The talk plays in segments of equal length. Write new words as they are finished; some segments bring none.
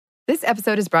This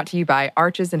episode is brought to you by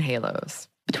Arches and Halos.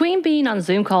 Between being on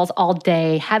Zoom calls all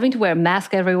day, having to wear a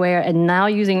mask everywhere, and now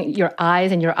using your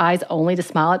eyes and your eyes only to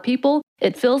smile at people,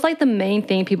 it feels like the main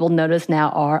thing people notice now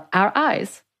are our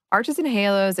eyes. Arches and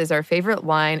Halos is our favorite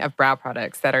line of brow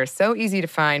products that are so easy to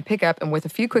find, pick up, and with a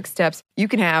few quick steps, you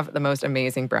can have the most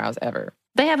amazing brows ever.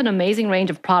 They have an amazing range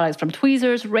of products from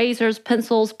tweezers, razors,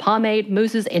 pencils, pomade,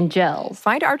 mousses, and gels.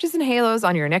 Find Arches and Halos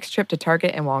on your next trip to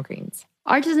Target and Walgreens.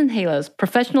 Arches and Halos,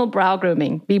 professional brow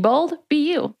grooming. Be bold,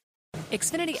 be you.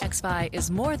 Xfinity XFi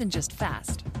is more than just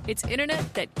fast. It's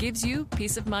internet that gives you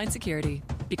peace of mind security.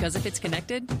 Because if it's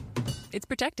connected, it's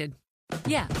protected.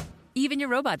 Yeah, even your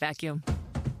robot vacuum.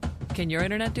 Can your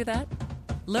internet do that?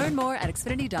 Learn more at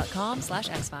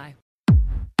xfinity.com/xfi.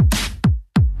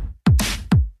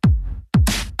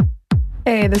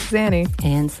 Hey, this is Annie.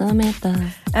 And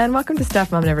Samantha. And welcome to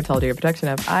Stuff Mom Never Told You, a production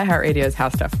of iHeartRadio's How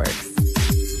Stuff Works.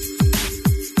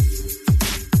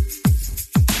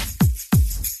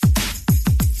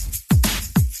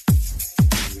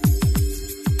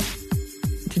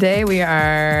 Today we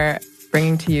are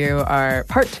bringing to you our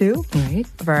part 2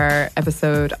 of our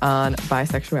episode on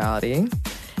bisexuality.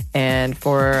 And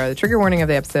for the trigger warning of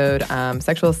the episode,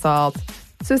 sexual assault,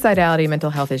 suicidality, mental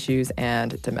health issues,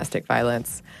 and domestic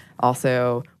violence.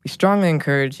 Also, we strongly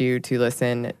encourage you to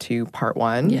listen to part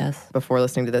 1 before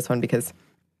listening to this one, because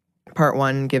part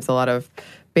 1 gives a lot of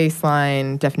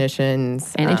baseline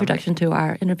definitions. And introduction to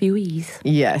our interviewees.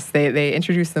 Yes, they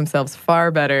introduce themselves far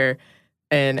better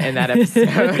in that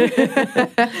episode.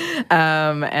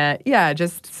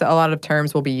 Just a lot of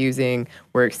terms we'll be using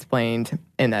were explained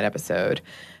in that episode.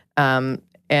 And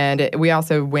we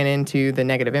also went into the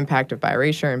negative impact of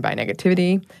bi-erasure and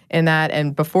bi-negativity in that.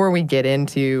 And before we get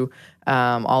into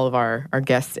all of our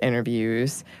guest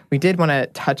interviews, we did want to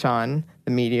touch on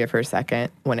the media for a second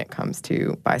when it comes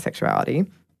to bisexuality.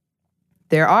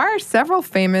 There are several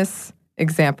famous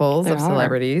examples of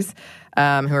celebrities who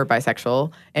are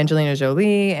bisexual. Angelina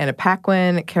Jolie, Anna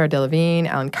Paquin, Cara Delevingne,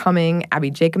 Alan Cumming,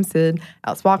 Abby Jacobson,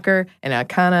 Alice Walker, and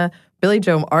Akana. Billy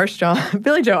Joe Armstrong,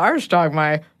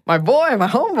 my boy, my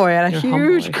homeboy, I had a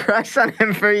huge crush on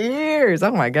him for years.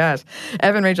 Oh my gosh.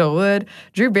 Evan Rachel Wood,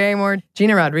 Drew Barrymore,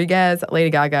 Gina Rodriguez, Lady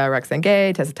Gaga, Roxanne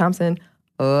Gay, Tessa Thompson,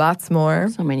 lots more.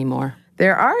 So many more.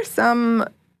 There are some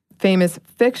famous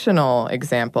fictional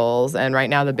examples, and right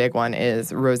now the big one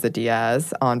is Rosa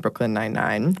Diaz on Brooklyn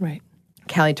Nine-Nine. Right.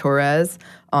 Callie Torres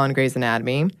on Grey's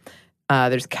Anatomy.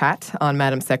 There's Kat on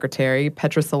Madam Secretary,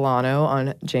 Petra Solano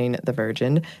on Jane the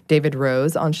Virgin, David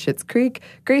Rose on Schitt's Creek,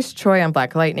 Grace Choi on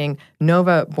Black Lightning,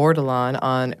 Nova Bordelon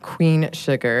on Queen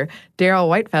Sugar, Daryl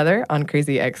Whitefeather on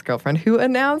Crazy Ex-Girlfriend, who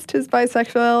announced his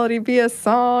bisexuality via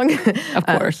song. Of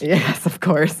course. Yes, of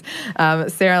course.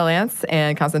 Sarah Lance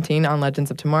and Constantine on Legends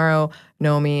of Tomorrow,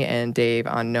 Nomi and Dave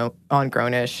on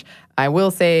Grownish. I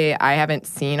will say I haven't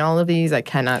seen all of these. I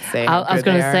cannot say how I was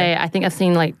going to say, I think I've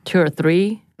seen like 2 or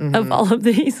 3 of all of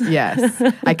these. Yes.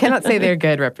 I cannot say they're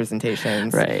good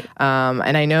representations. Right.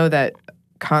 And I know that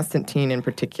Constantine in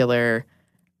particular,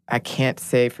 I can't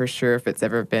say for sure if it's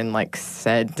ever been like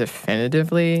said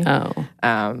definitively. Oh.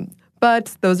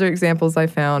 But those are examples I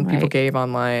found people gave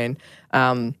online.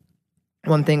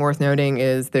 One thing worth noting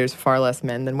is there's far less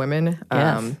men than women.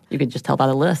 Yes. You could just tell by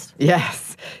the list.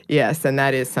 Yes. And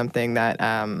that is something that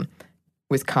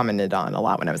was commented on a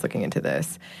lot when I was looking into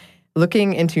this.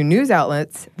 Looking into news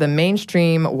outlets, the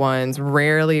mainstream ones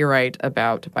rarely write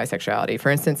about bisexuality. For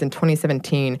instance, in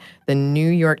 2017, the New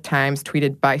York Times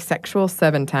tweeted bisexual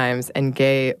 7 times and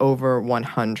gay over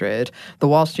 100. The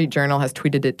Wall Street Journal has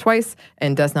tweeted it twice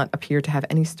and does not appear to have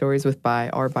any stories with bi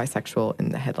or bisexual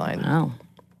in the headline. Wow.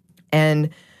 And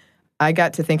I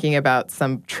got to thinking about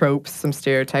some tropes, some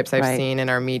stereotypes I've seen in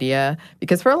our media,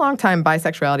 because for a long time,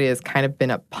 bisexuality has kind of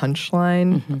been a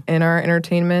punchline in our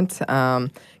entertainment.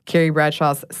 Carrie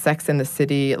Bradshaw's Sex and the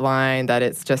City line that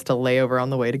it's just a layover on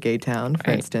the way to Gay Town,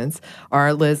 for instance.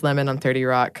 Or Liz Lemon on 30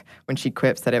 Rock when she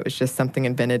quips that it was just something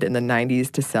invented in the 90s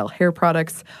to sell hair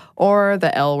products. Or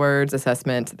the L Words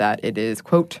assessment that it is,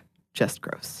 quote, just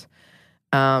gross.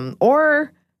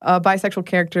 Or a bisexual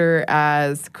character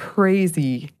as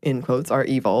crazy, in quotes, or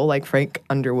evil, like Frank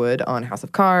Underwood on House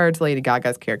of Cards, Lady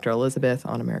Gaga's character Elizabeth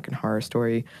on American Horror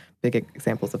Story. Big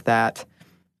examples of that.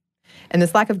 And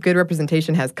this lack of good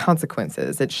representation has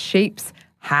consequences. It shapes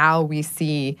how we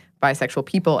see bisexual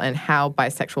people and how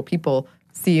bisexual people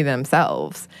see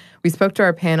themselves. We spoke to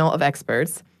our panel of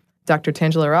experts, Dr.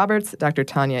 Tangela Roberts, Dr.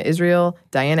 Tanya Israel,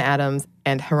 Diana Adams,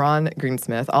 and Haran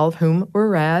Greensmith, all of whom are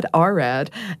rad,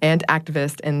 and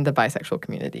activists in the bisexual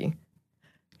community.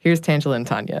 Here's Tangela and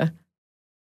Tanya.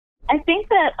 I think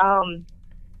that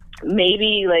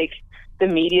maybe, like, the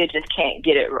media just can't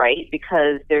get it right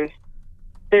because there's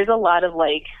a lot of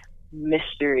like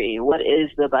mystery. What is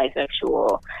the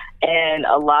bisexual? And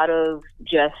a lot of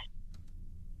just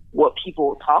what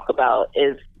people talk about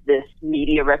is this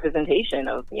media representation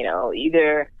of, you know,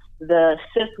 either the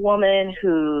cis woman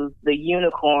who's the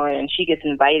unicorn and she gets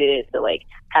invited to like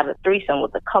have a threesome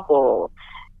with a couple,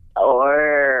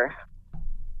 or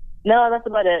no, that's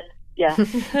about it. Yeah.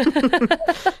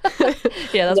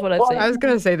 Yeah, that's what I've seen. I was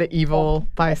going to say the evil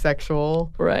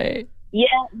bisexual. Right.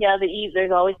 Yeah,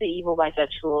 there's always the evil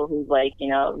bisexual who's like, you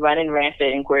know, running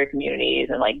rampant in queer communities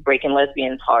and like breaking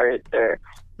lesbians' hearts, but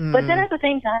then at the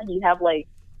same time you have like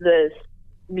this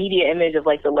media image of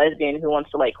like the lesbian who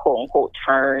wants to like quote unquote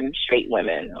turn straight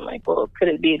women. I'm like, well, could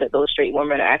it be that those straight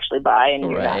women are actually bi and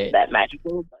you're not that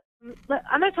magical?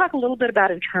 I'm going to talk a little bit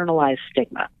about internalized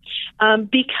stigma,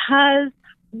 because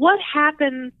what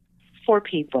happens for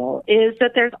people is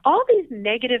that there's all these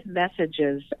negative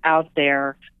messages out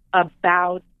there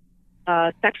about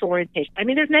sexual orientation. I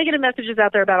mean, there's negative messages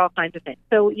out there about all kinds of things.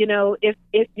 So, you know, if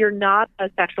you're not a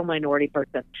sexual minority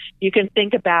person, you can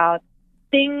think about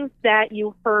things that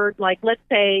you heard, like let's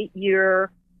say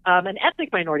you're an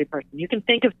ethnic minority person. You can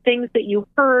think of things that you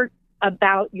heard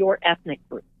about your ethnic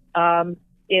group.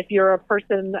 If you're a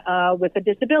person with a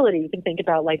disability, you can think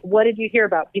about like, what did you hear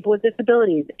about people with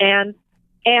disabilities? And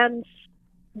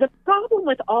the problem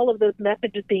with all of those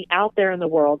messages being out there in the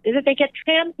world is that they get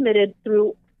transmitted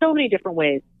through so many different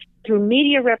ways, through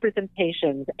media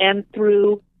representations and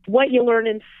through what you learn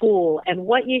in school and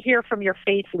what you hear from your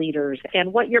faith leaders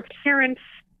and what your parents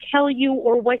tell you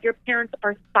or what your parents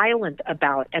are silent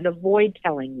about and avoid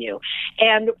telling you,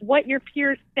 and what your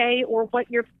peers say or what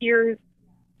your peers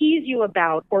tease you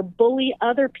about or bully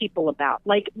other people about.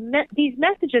 Like these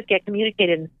messages get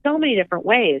communicated in so many different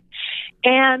ways.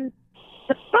 And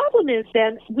the problem is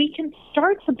then we can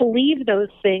start to believe those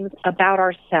things about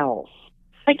ourselves.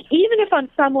 Like even if on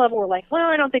some level we're like, well,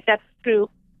 I don't think that's true,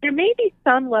 there may be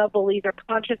some level, either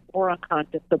conscious or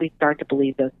unconscious, that we start to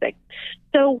believe those things.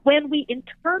 So when we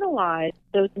internalize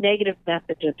those negative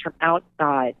messages from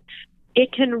outside,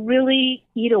 it can really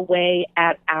eat away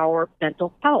at our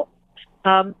mental health.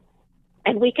 And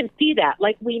we can see that.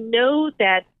 Like we know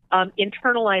that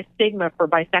internalized stigma for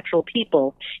bisexual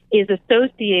people is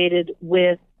associated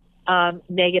with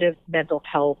negative mental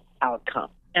health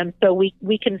outcomes. And so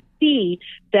we can see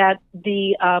that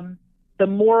the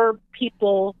more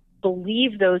people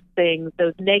believe those things,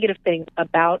 those negative things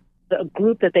about the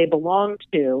group that they belong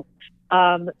to,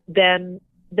 then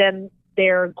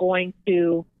they're going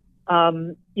to,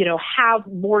 have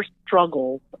more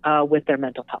struggles with their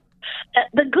mental health.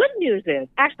 The good news is,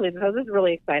 actually, so this is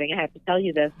really exciting, I have to tell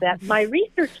you this, that my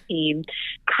research team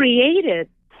created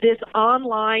this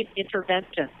online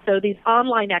intervention. So these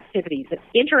online activities,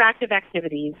 interactive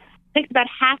activities, takes about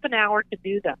half an hour to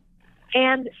do them.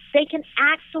 And they can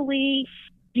actually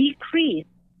decrease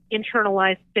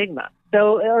internalized stigma.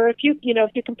 So, or if you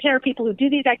compare people who do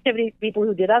these activities to people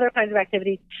who did other kinds of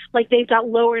activities, like they've got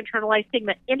lower internalized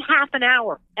stigma in half an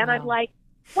hour. And wow. I'm like,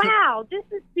 wow, this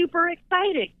is super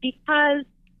exciting because,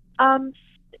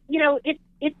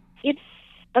 it's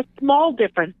a small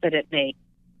difference that it makes,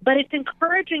 but it's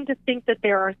encouraging to think that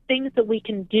there are things that we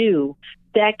can do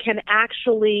that can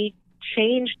actually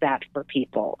change that for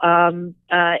people. And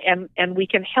we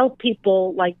can help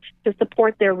people like to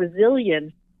support their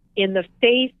resilience in the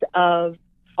face of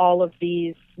all of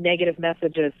these negative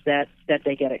messages that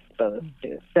they get exposed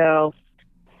to. So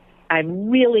I'm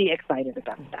really excited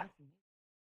about that.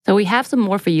 So we have some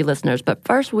more for you listeners, but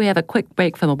first we have a quick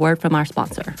break from a word from our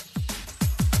sponsor.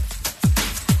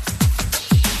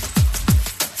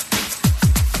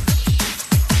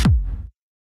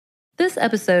 This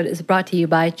episode is brought to you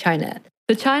by Chinet.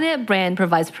 The Chinet brand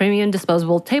provides premium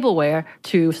disposable tableware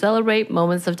to celebrate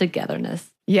moments of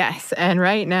togetherness. Yes, and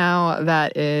right now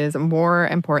that is more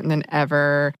important than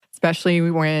ever, especially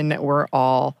when we're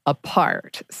all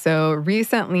apart. So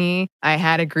recently I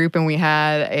had a group and we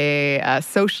had a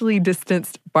socially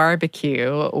distanced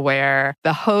barbecue where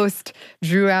the host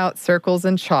drew out circles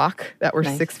and chalk that were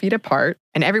 6 feet apart.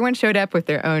 And everyone showed up with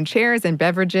their own chairs and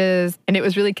beverages. And it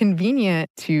was really convenient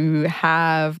to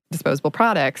have disposable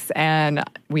products. And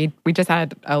we just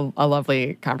had a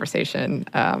lovely conversation.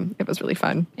 It was really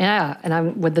fun. Yeah,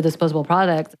 and with the disposable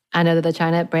products, I know that the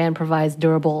Chinet brand provides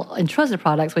durable and trusted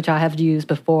products, which I have used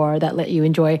before, that let you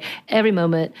enjoy every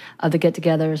moment of the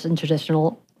get-togethers in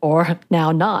traditional or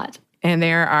now not. And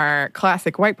there are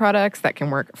classic white products that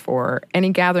can work for any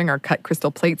gathering, or cut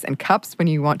crystal plates and cups when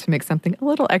you want to make something a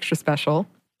little extra special.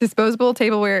 Disposable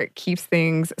tableware keeps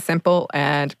things simple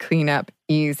and cleanup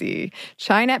easy.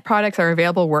 Chinet products are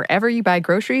available wherever you buy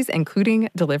groceries, including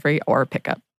delivery or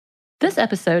pickup. This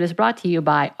episode is brought to you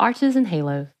by Arches and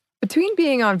Halos. Between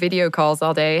being on video calls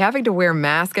all day, having to wear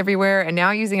masks everywhere, and now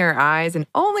using our eyes and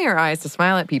only our eyes to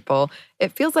smile at people,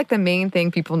 it feels like the main thing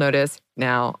people notice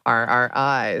now are our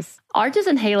eyes. Arches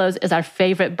and Halos is our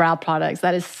favorite brow products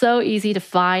that is so easy to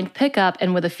find, pick up,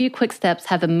 and with a few quick steps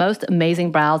have the most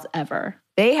amazing brows ever.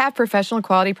 They have professional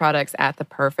quality products at the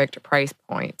perfect price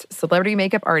point. Celebrity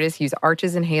makeup artists use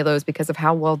Arches and Halos because of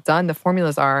how well done the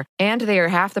formulas are, and they are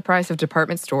half the price of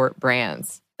department store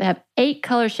brands. They have 8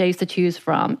 color shades to choose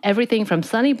from, everything from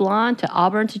sunny blonde to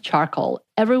auburn to charcoal.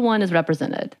 Everyone is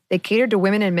represented. They cater to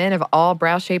women and men of all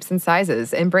brow shapes and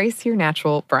sizes. Embrace your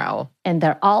natural brow. And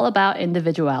they're all about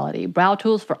individuality. Brow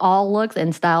tools for all looks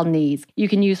and style needs. You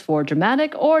can use for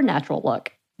dramatic or natural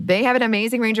look. They have an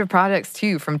amazing range of products,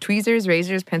 too, from tweezers,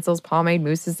 razors, pencils, pomade,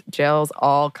 mousses, gels,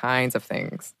 all kinds of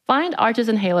things. Find Arches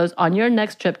and Halos on your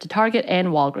next trip to Target and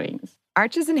Walgreens.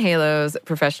 Arches and Halos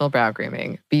Professional Brow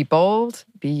Grooming. Be bold,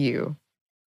 be you.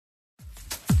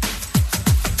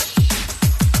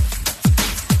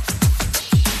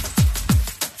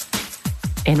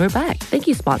 And we're back. Thank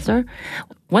you, sponsor.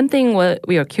 One thing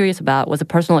we were curious about was the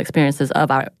personal experiences of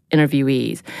our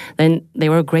interviewees. Then they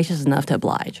were gracious enough to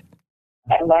oblige.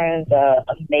 I learned an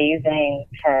amazing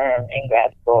term in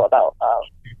grad school about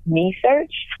me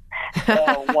search.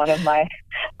 So one of my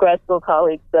grad school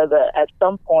colleagues said that at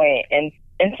some point in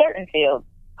certain fields,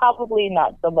 probably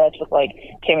not so much with like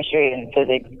chemistry and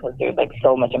physics because there's like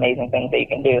so much amazing things that you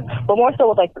can do, but more so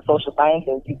with like the social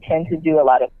sciences, you tend to do a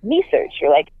lot of me search.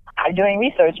 You're like, I'm doing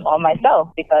research on myself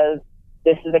because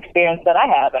this is experience that I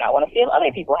have and I want to see if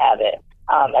other people have it.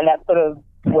 And that sort of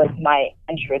was my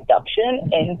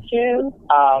introduction into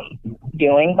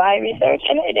doing bi research,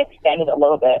 and it expanded a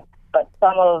little bit. But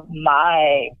some of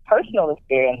my personal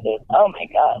experiences, oh my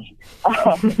gosh,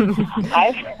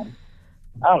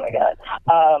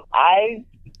 I've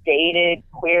dated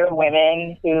queer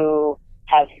women who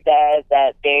have said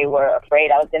that they were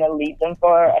afraid I was going to leave them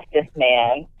for a cis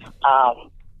man,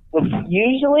 which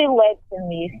usually led to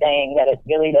me saying that it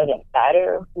really doesn't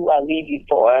matter who I leave you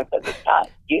for because it's not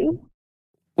you.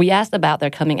 We asked about their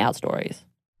coming out stories.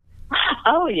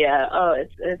 Oh, yeah. Oh,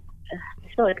 it's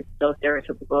I feel like it's so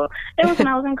stereotypical. It was when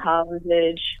I was in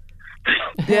college.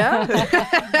 Yeah?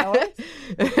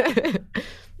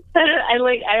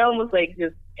 I almost like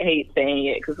just hate saying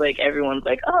it because like everyone's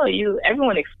like, oh,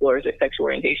 everyone explores their sexual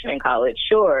orientation in college,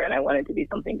 sure. And I wanted to be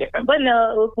something different, but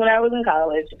no, it was when I was in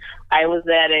college. I was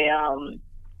at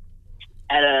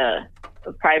a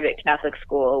private Catholic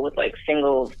school with like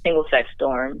single sex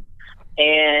dorms,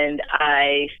 and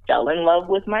I fell in love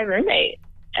with my roommate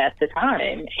at the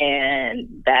time,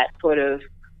 and that sort of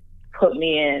put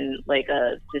me in like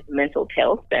this mental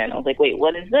tailspin. I was like, wait,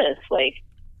 what is this? Like,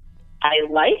 I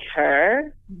like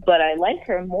her, but I like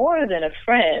her more than a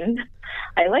friend.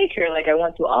 I like her like I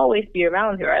want to always be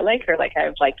around her. I like her like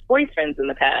I've liked boyfriends in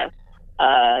the past.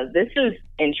 This is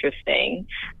interesting.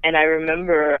 And I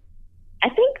remember, I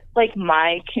think like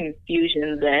my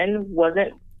confusion then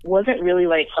wasn't really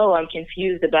like, oh, I'm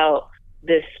confused about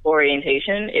this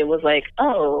orientation. It was like,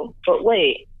 oh, but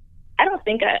wait, I don't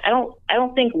think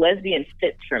lesbian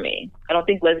fits for me. I don't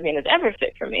think lesbian has ever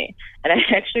fit for me. And I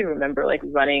actually remember like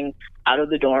running out of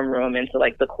the dorm room into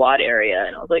like the quad area,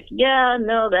 and I was like, yeah,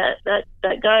 no, that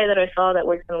guy that I saw that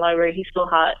works in the library, he's so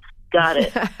hot. Got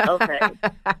it. Okay.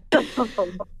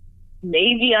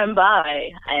 Maybe I'm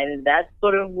bi, and that's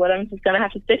sort of what I'm just gonna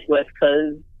have to stick with,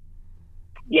 because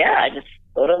yeah, I just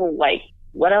sort of like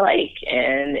what I like,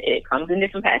 and it comes in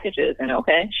different packages, and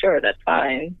okay, sure, that's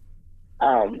fine.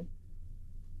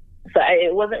 So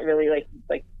it wasn't really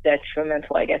like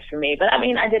detrimental, I guess, for me. But I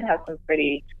mean, I did have some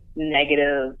pretty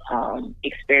negative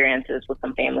experiences with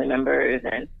some family members,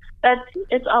 and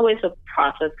it's always a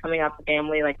process coming out to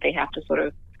family. Like they have to sort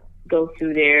of go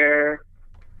through their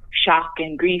shock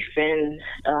and grief and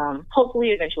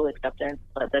hopefully eventual acceptance.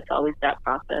 But that's always that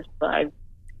process. But I've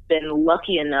been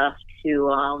lucky enough to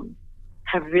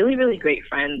have really, really great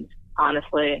friends.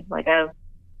 Honestly, like I have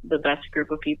the best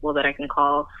group of people that I can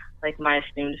call like my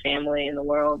assumed family in the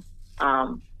world.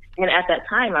 And at that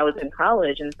time I was in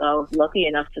college, and so I was lucky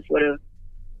enough to sort of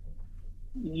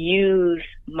use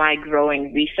my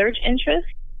growing research interest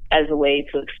as a way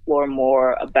to explore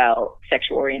more about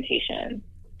sexual orientation.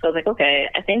 So I was like, okay,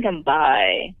 I think I'm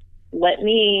bi. Let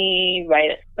me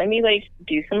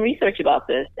do some research about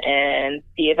this and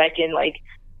see if I can like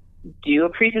do a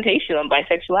presentation on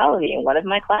bisexuality in one of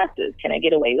my classes. Can I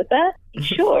get away with that?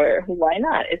 Sure. Why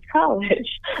not? It's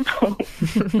college.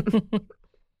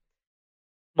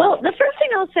 Well, the first thing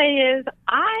I'll say is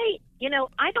I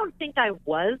don't think I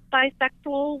was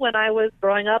bisexual when I was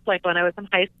growing up, like when I was in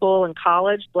high school and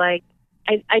college. Like,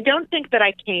 I don't think that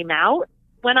I came out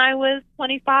when I was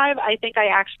 25. I think I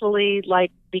actually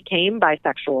became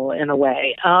bisexual in a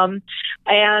way.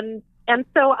 And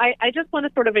so I just want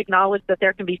to sort of acknowledge that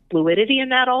there can be fluidity in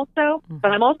that also. Mm-hmm.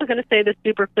 But I'm also going to say this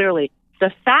super clearly.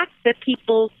 The fact that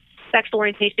people's sexual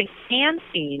orientation can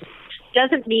change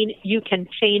doesn't mean you can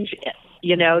change it.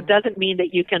 Doesn't mean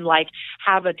that you can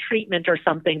have a treatment or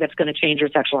something that's going to change your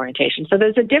sexual orientation. So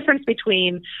there's a difference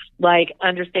between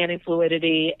understanding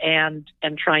fluidity and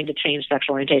trying to change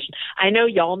sexual orientation. I know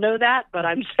y'all know that, but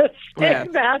I'm just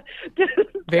saying that.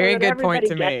 Very good point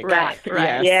to make. Right.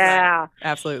 Yes. Yeah.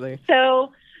 Absolutely.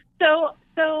 So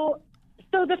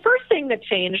the first thing that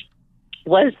changed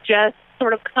was just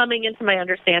sort of coming into my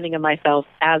understanding of myself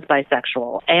as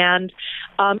bisexual. And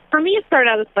for me, it started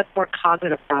out as a much more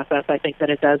cognitive process, I think,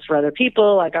 than it does for other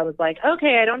people. I was like,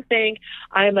 okay, I don't think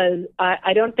I'm a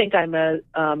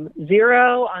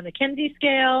 0 on the Kinsey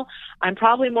scale. I'm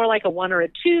probably more like a 1 or a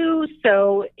 2.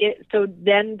 So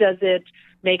then does it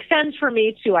make sense for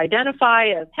me to identify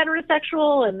as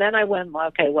heterosexual? And then I went,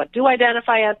 okay, what do I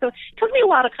identify as? So it took me a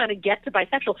while to kind of get to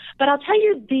bisexual. But I'll tell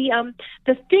you the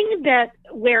thing that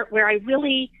where I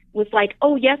really was like,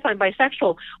 oh yes, I'm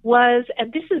bisexual was,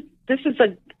 and this is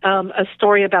a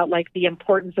story about the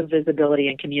importance of visibility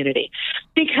and community,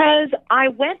 because I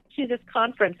went to this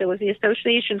conference. It was the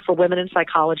Association for Women in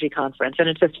Psychology conference, and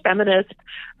it's a feminist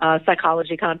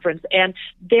psychology conference. And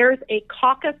there's a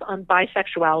caucus on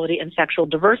bisexuality and sexual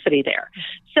diversity there.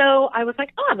 So I was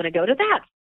like, oh, I'm going to go to that.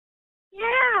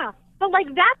 Yeah, but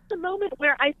that's the moment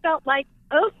where I felt like,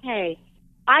 okay,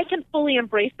 I can fully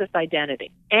embrace this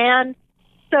identity. And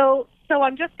so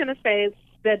I'm just going to say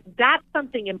that that's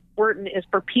something important, is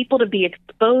for people to be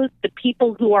exposed to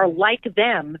people who are like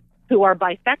them, who are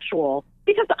bisexual,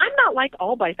 because I'm not like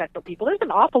all bisexual people. There's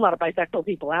an awful lot of bisexual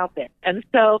people out there. And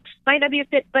so might not be a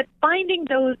fit, but finding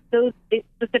those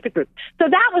specific groups. So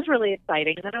that was really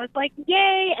exciting. And then I was like,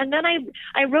 yay. And then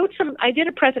I did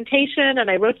a presentation, and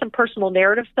I wrote some personal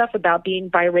narrative stuff about being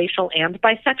biracial and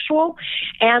bisexual.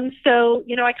 And so,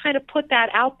 I kind of put that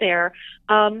out there.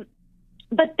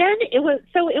 But then it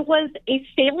was a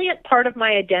salient part of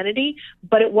my identity,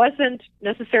 but it wasn't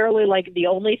necessarily the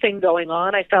only thing going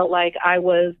on. I felt like I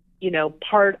was,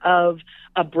 part of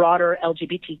a broader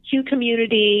LGBTQ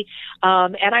community.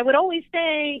 And I would always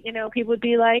say, people would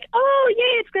be like, oh,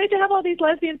 yay, it's great to have all these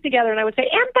lesbians together. And I would say,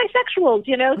 and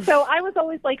bisexuals, so I was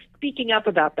always speaking up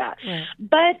about that. Right.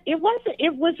 But it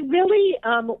was really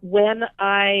when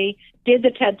I did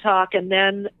the TED Talk, and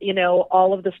then,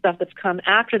 all of the stuff that's come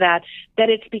after that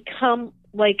it's become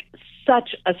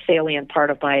such a salient part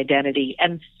of my identity.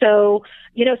 And so,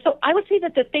 so I would say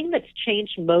that the thing that's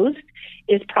changed most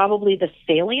is probably the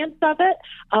salience of it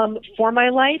for my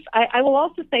life. I will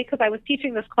also say, because I was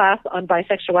teaching this class on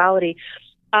bisexuality,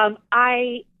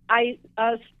 I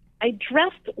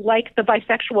dressed like the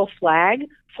bisexual flag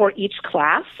for each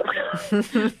class.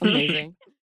 Amazing.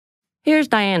 Here's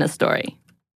Diana's story.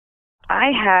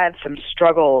 I had some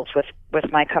struggles with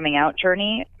my coming out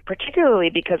journey, particularly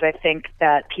because I think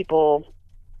that people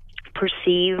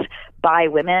perceive bi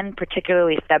women,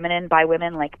 particularly feminine bi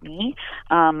women like me,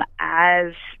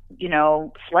 as,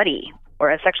 slutty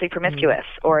or as sexually promiscuous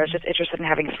or as just interested in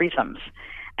having threesomes.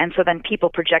 And so then people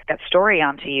project that story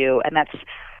onto you, and that's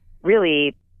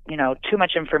really, too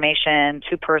much information,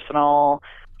 too personal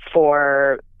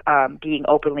for being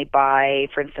openly bi,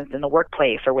 for instance, in the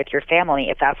workplace or with your family,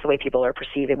 if that's the way people are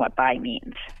perceiving what bi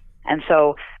means. And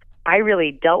so I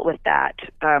really dealt with that.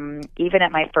 Even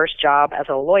at my first job as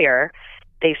a lawyer,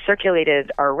 they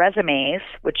circulated our resumes,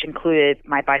 which included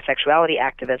my bisexuality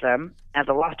activism as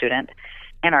a law student,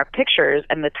 and our pictures.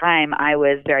 And at the time, I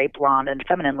was very blonde and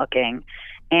feminine looking.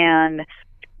 And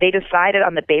they decided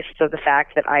on the basis of the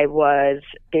fact that I was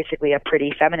basically a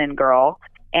pretty feminine girl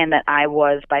and that I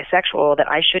was bisexual, that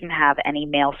I shouldn't have any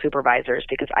male supervisors,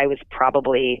 because I was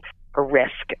probably a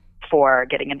risk for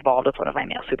getting involved with one of my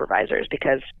male supervisors,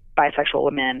 because bisexual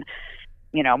women,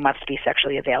 must be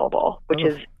sexually available, which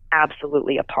is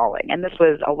absolutely appalling. And this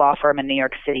was a law firm in New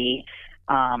York City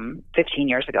 15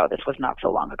 years ago. This was not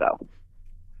so long ago.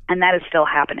 And that is still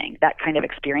happening, that kind of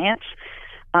experience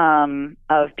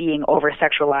of being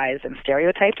over-sexualized and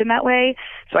stereotyped in that way.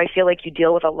 So I feel like you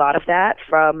deal with a lot of that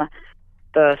from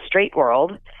the straight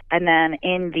world. And then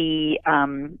in the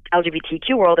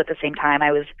LGBTQ world at the same time,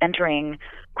 I was entering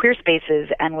queer spaces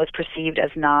and was perceived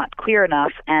as not queer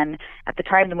enough. And at the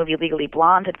time, the movie Legally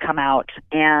Blonde had come out,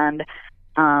 and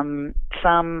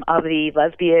Some of the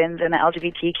lesbians in the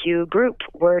LGBTQ group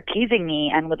were teasing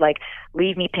me and would like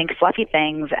leave me pink fluffy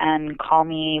things and call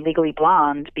me Legally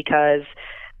Blonde because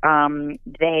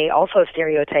they also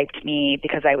stereotyped me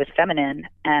because I was feminine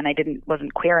and I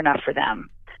wasn't queer enough for them.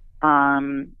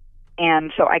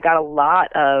 And so I got a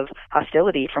lot of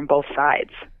hostility from both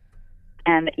sides.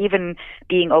 And even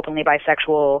being openly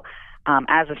bisexual,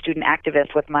 as a student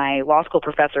activist with my law school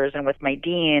professors and with my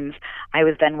deans, I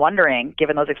was then wondering,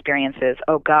 given those experiences,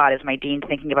 oh God, is my dean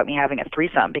thinking about me having a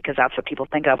threesome? Because that's what people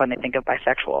think of when they think of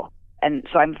bisexual. And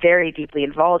so I'm very deeply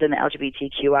involved in the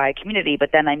LGBTQI community, but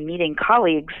then I'm meeting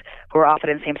colleagues who are often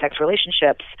in same-sex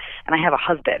relationships, and I have a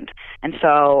husband. And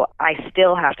so I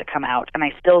still have to come out, and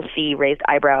I still see raised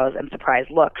eyebrows and surprised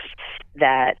looks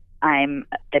that I'm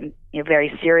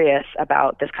very serious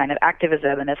about this kind of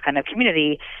activism and this kind of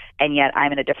community, and yet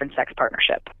I'm in a different sex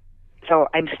partnership. So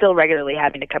I'm still regularly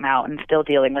having to come out and still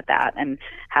dealing with that and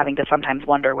having to sometimes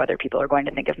wonder whether people are going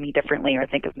to think of me differently or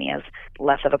think of me as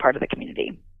less of a part of the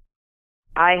community.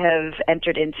 I have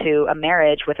entered into a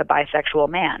marriage with a bisexual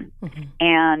man,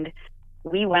 and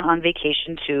we went on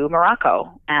vacation to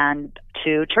Morocco and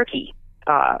to Turkey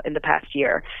in the past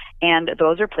year. And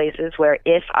those are places where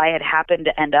if I had happened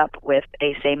to end up with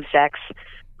a same-sex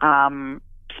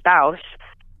spouse,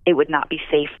 it would not be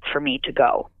safe for me to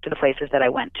go to the places that I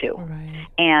went to. Right.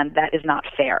 And that is not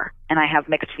fair. And I have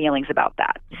mixed feelings about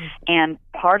that. And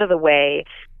part of the way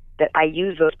that I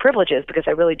use those privileges, because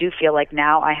I really do feel like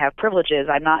now I have privileges,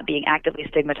 I'm not being actively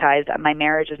stigmatized, my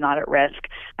marriage is not at risk,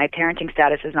 my parenting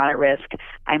status is not at risk,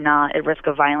 I'm not at risk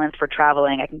of violence for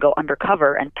traveling, I can go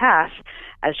undercover and pass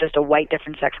as just a white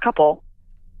different sex couple.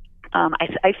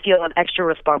 I feel an extra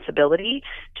responsibility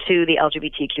to the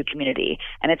LGBTQ community,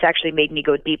 and it's actually made me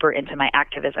go deeper into my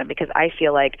activism because I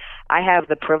feel like I have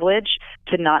the privilege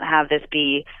to not have this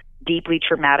be deeply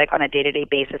traumatic on a day-to-day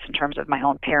basis in terms of my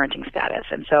own parenting status.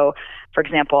 And so, for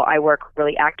example, I work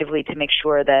really actively to make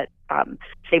sure that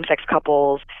same-sex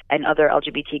couples and other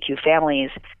LGBTQ families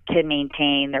can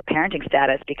maintain their parenting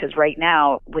status, because right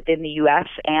now within the U.S.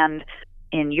 and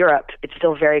in Europe, it's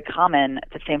still very common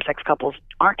that same-sex couples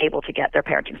aren't able to get their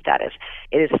parenting status.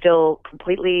 It is still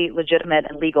completely legitimate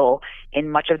and legal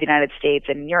in much of the United States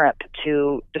and Europe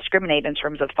to discriminate in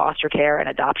terms of foster care and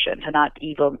adoption, to not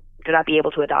be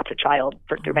able to adopt a child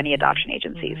through many adoption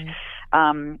agencies,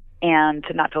 and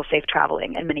to not feel safe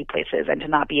traveling in many places, and to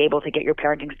not be able to get your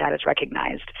parenting status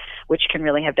recognized, which can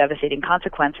really have devastating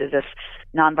consequences if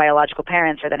non-biological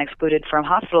parents are then excluded from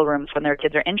hospital rooms when their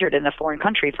kids are injured in a foreign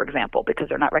country, for example, because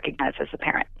they're not recognized as a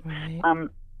parent. Right.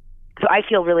 So I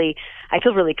feel really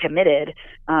committed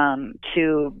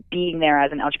to being there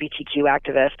as an LGBTQ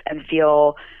activist, and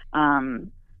feel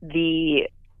the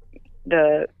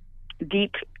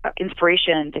deep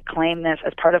inspiration to claim this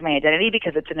as part of my identity,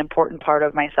 because it's an important part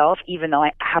of myself, even though I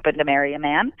happen to marry a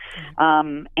man,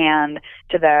 and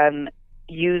to then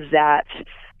use that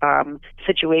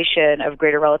situation of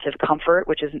greater relative comfort,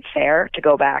 which isn't fair, to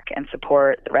go back and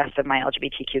support the rest of my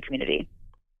LGBTQ community.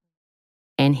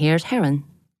 And here's Heron.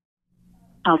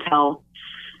 I'll tell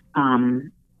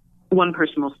one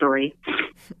personal story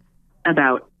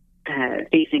about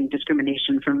facing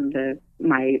discrimination from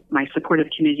my supportive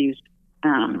communities.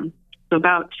 So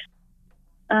about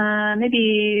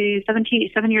maybe 7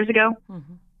 years ago,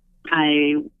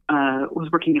 I was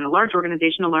working in a large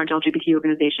organization, a large LGBT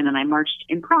organization, and I marched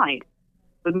in Pride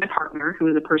with my partner, who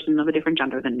is a person of a different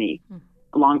gender than me,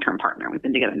 a long-term partner. We've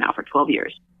been together now for 12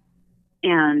 years.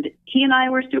 And he and I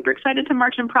were super excited to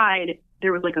march in Pride.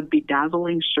 There was like a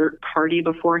bedazzling shirt party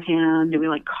beforehand, and we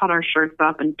like cut our shirts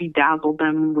up and bedazzled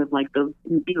them with like those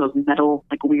metal,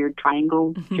 like weird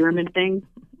triangle pyramid things.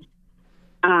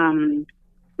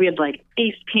 We had like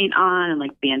face paint on and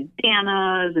like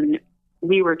bandanas, and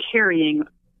we were carrying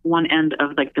one end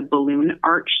of like the balloon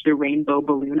arch, the rainbow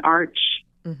balloon arch.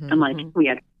 And like we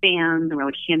had fans, and we're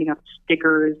like handing out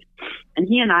stickers, and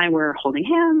he and I were holding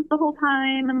hands the whole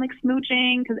time and like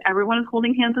smooching, because everyone is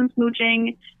holding hands and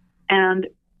smooching. And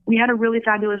we had a really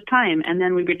fabulous time. And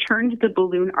then we returned the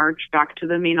balloon arch back to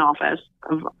the main office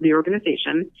of the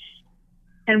organization.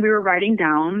 And we were riding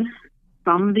down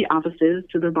from the offices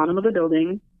to the bottom of the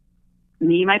building,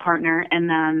 me, my partner, and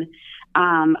then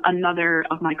another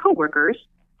of my coworkers,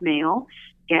 male,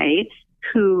 gay,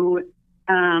 who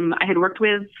I had worked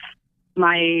with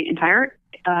my entire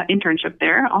internship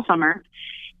there all summer.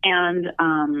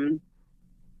 And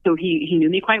so he knew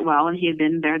me quite well, and he had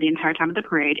been there the entire time of the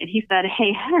parade. And he said,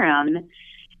 "Hey, Heron,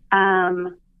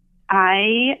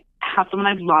 I have someone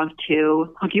I'd love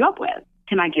to hook you up with.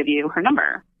 Can I give you her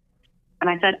number?" And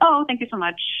I said, "Oh, thank you so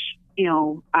much.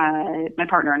 my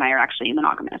partner and I are actually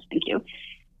monogamous. Thank you.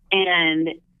 And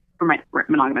we're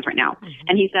monogamous right now. Mm-hmm.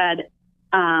 And he said,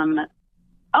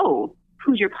 oh,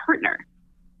 who's your partner?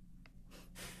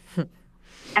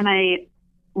 And I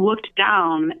looked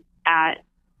down at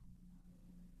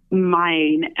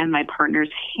mine and my partner's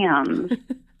hands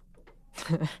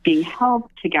being held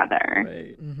together.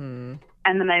 Right. Mm-hmm.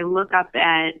 And then I look up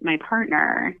at my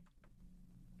partner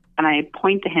and I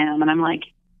point to him and I'm like,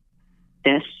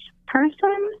 this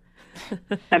person?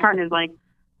 My partner's like,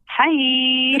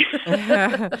 hi.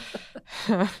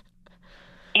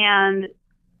 And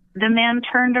the man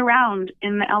turned around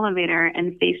in the elevator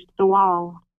and faced the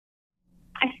wall.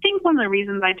 I think one of the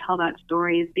reasons I tell that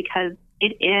story is because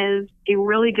it is a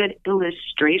really good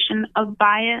illustration of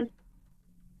bias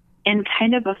in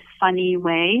kind of a funny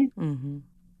way. Mm-hmm.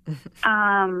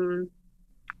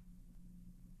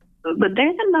 But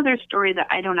there's another story that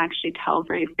I don't actually tell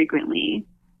very frequently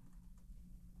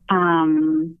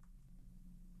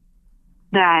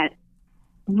that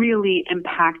really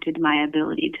impacted my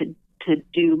ability to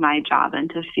do my job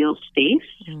and to feel safe.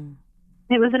 Mm.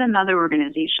 It was at another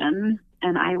organization,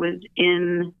 and I was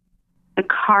in the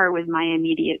car with my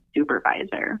immediate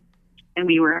supervisor, and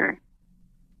we were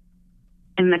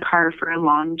in the car for a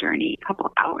long journey, a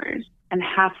couple hours, and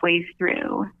halfway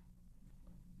through,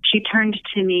 she turned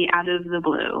to me out of the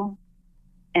blue,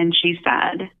 and she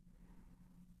said,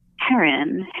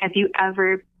 Karen, have you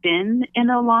ever been in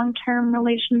a long-term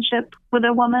relationship with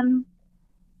a woman?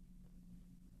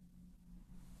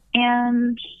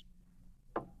 And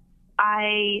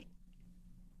I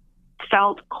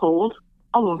felt cold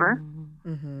all over.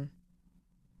 Mm-hmm.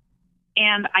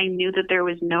 And I knew that there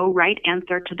was no right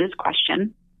answer to this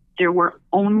question. There were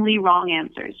only wrong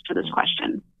answers to this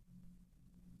question.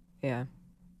 Yeah.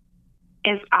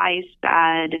 If I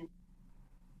said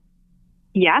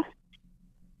yes,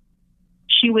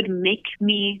 she would make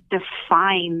me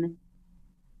define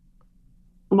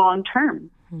long term.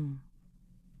 Hmm.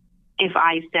 If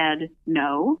I said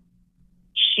no,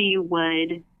 she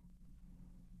would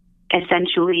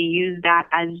essentially use that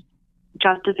as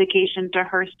justification to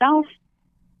herself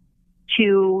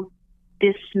to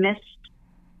dismiss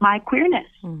my queerness,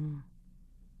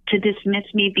 to dismiss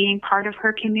me being part of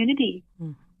her community.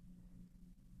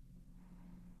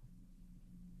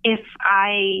 If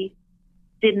I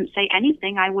didn't say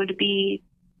anything, I would be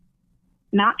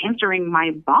not answering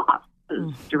my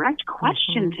boss's direct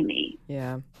question to me.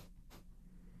 Yeah.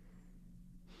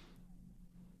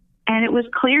 And it was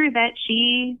clear that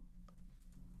she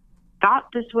thought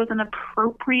this was an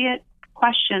appropriate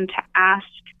question to ask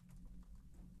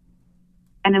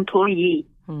an employee.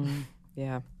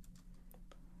 Yeah.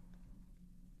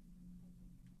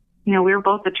 We were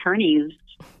both attorneys.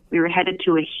 We were headed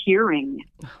to a hearing.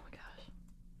 Oh, my gosh.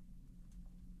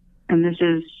 And this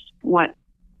is what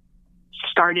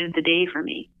started the day for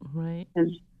me. Right.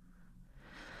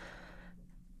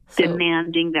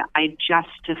 Demanding that I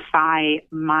justify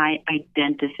my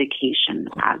identification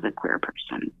as a queer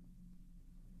person.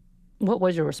 What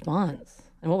was your response?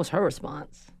 And what was her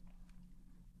response?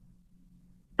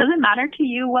 Does it matter to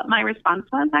you what my response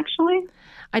was, actually?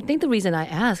 I think the reason I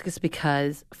ask is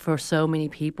because for so many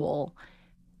people,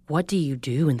 what do you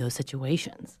do in those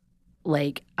situations?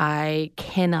 Like, I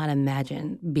cannot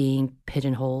imagine being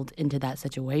pigeonholed into that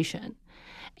situation.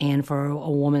 And for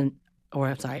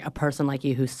a person like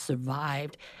you who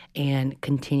survived and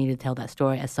continue to tell that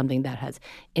story as something that has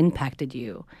impacted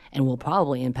you and will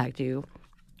probably impact you,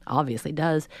 obviously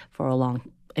does, for a long,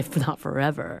 if not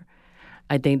forever.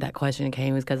 I think that question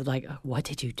came because, like, what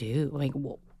did you do? Like,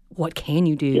 what can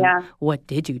you do? Yeah. What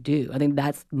did you do? I think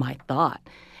that's my thought.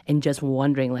 And just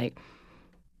wondering, like,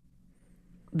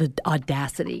 the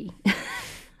audacity.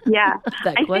 Yeah.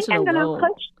 That I question think I'm alone. going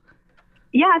to push.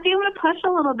 Yeah, I think I'm going to push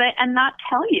a little bit and not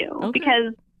tell you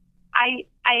because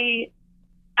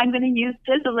I'm going to use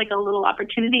this as like a little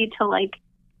opportunity to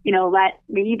let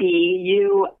maybe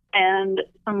you and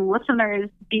some listeners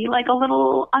be like a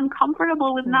little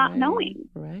uncomfortable with not knowing.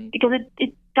 Right. Because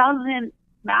it doesn't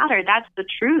matter. That's the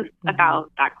truth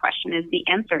about that question is the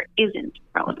answer isn't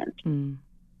relevant.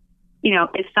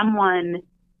 If someone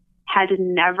had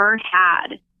never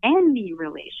had any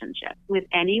relationship with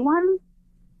anyone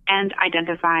and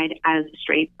identified as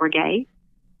straight or gay,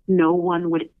 no one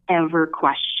would ever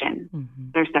question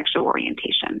their sexual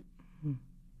orientation.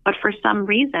 But for some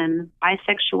reason,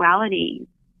 bisexuality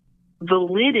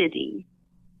validity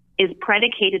is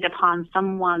predicated upon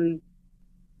someone's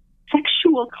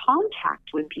sexual contact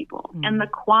with people and the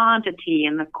quantity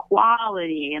and the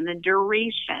quality and the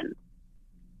duration.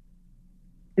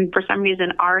 And for some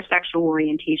reason, our sexual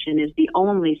orientation is the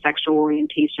only sexual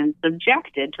orientation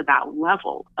subjected to that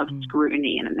level of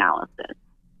scrutiny and analysis.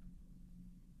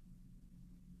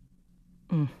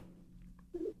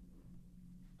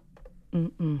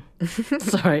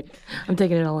 Sorry, I'm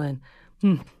taking it all in.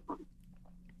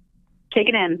 Take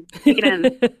it in. Take it in.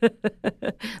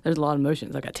 There's a lot of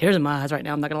emotions. I've got tears in my eyes right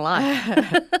now. I'm not going to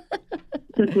lie.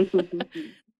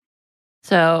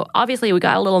 So obviously we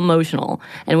got a little emotional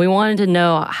and we wanted to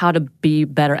know how to be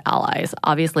better allies.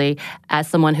 Obviously, as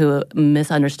someone who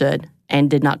misunderstood and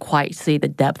did not quite see the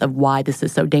depth of why this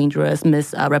is so dangerous,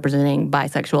 misrepresenting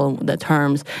bisexual, the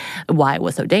terms, why it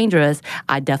was so dangerous,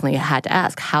 I definitely had to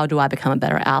ask, how do I become a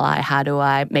better ally? How do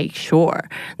I make sure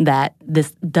that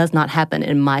this does not happen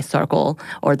in my circle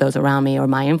or those around me or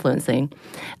my influencing?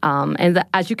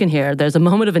 As you can hear, there's a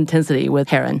moment of intensity with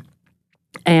Heron.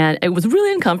 And it was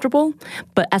really uncomfortable,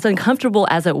 but as uncomfortable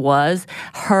as it was,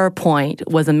 her point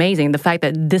was amazing. The fact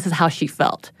that this is how she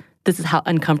felt. This is how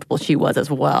uncomfortable she was as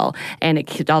well. And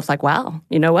I was like, wow,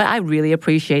 you know what? I really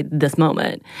appreciate this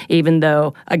moment. Even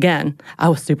though, again, I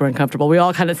was super uncomfortable. We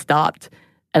all kind of stopped.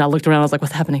 And I looked around, I was like,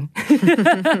 what's happening?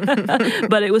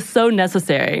 But it was so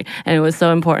necessary. And it was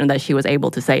so important that she was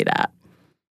able to say that.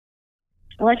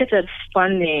 Like I said,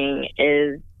 funding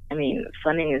is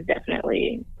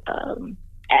definitely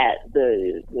at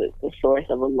the source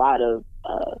of a lot of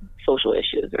social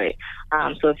issues, right?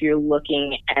 So if you're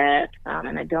looking at,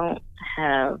 and I don't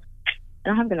have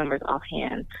the numbers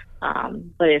offhand,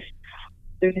 but if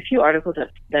there's a few articles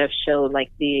that have showed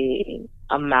like the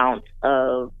amount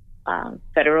of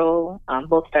federal,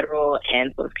 both federal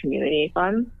and both community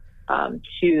funds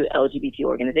to LGBT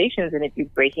organizations, and if you're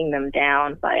breaking them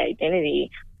down by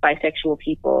identity, bisexual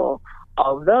people,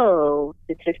 although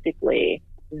statistically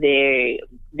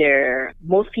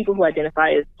most people who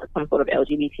identify as some sort of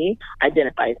LGBT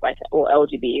identify as bisexual, or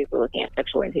LGBT if we're looking at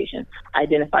sexual orientation,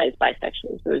 identify as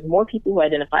bisexual. So there's more people who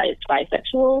identify as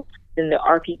bisexual than there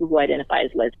are people who identify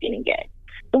as lesbian and gay.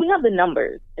 So we have the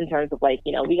numbers in terms of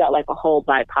we got like a whole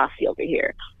bi posse over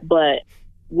here, but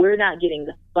we're not getting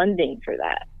the funding for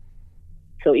that.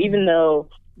 So even though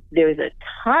there's a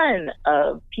ton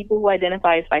of people who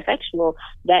identify as bisexual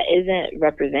that isn't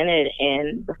represented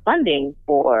in the funding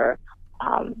for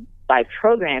by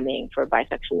programming, for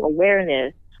bisexual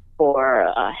awareness,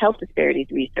 for health disparities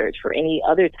research, for any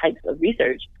other types of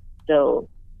research. So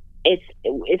it's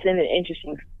in an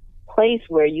interesting place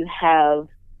where you have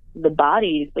the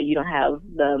bodies, but you don't have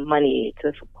the money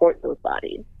to support those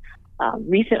bodies.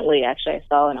 Recently, actually, I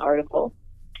saw an article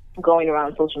going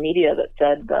around social media that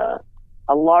said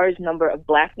a large number of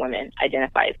Black women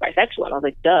identify as bisexual. And I was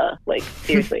like, duh, like,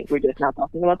 seriously, we're just not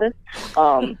talking about this.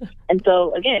 And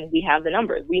so, again, we have the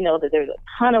numbers. We know that there's a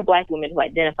ton of Black women who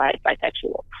identify as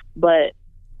bisexual. But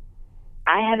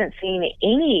I haven't seen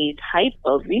any type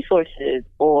of resources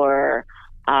or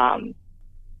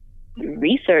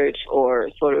research or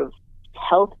sort of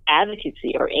health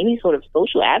advocacy or any sort of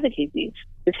social advocacy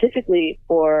specifically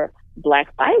for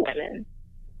Black bi women.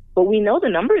 But we know the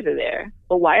numbers are there.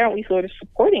 But why aren't we sort of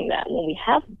supporting that when we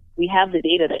have the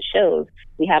data that shows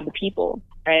we have the people,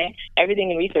 right?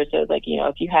 Everything in research says, like,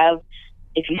 if you have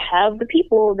the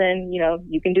people, then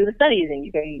you can do the studies and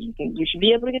you should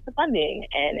be able to get the funding.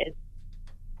 And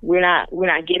we're not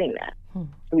getting that.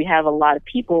 So we have a lot of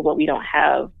people, but we don't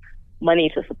have money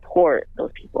to support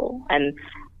those people. And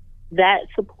that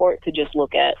support to just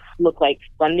look like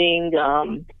funding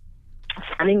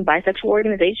bisexual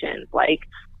organizations like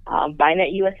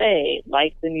BiNet USA,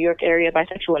 like the New York Area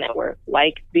Bisexual Network,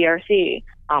 like BRC,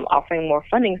 offering more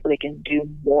funding so they can do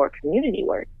more community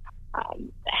work,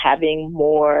 having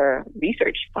more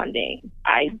research funding.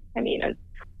 I mean, as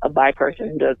a bi person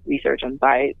who does research on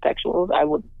bisexuals, I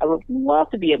would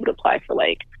love to be able to apply for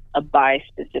like a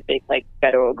bi-specific like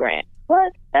federal grant.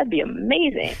 But that'd be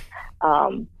amazing.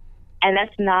 And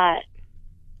that's not.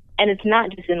 And it's not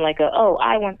just in like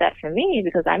I want that for me,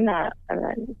 because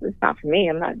it's not for me.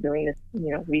 I'm not doing this,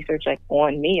 research like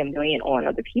on me. I'm doing it on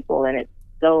other people. And it's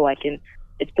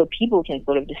so people can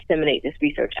sort of disseminate this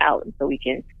research out, and so we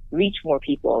can reach more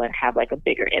people and have like a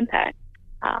bigger impact.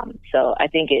 So I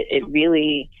think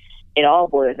it all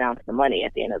boils down to the money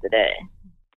at the end of the day.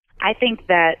 I think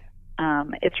that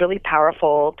it's really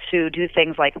powerful to do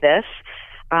things like this.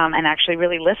 And actually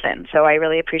really listen. So I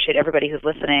really appreciate everybody who's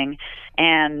listening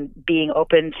and being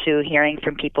open to hearing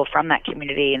from people from that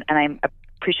community. And I'm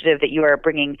appreciative that you are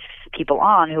bringing people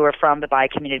on who are from the bi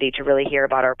community to really hear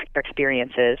about our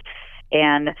experiences.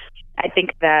 And I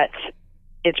think that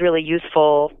it's really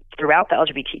useful throughout the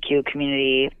LGBTQ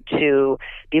community to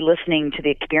be listening to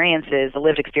the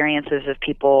lived experiences of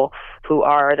people who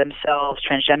are themselves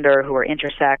transgender, who are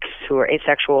intersex, who are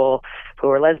asexual, who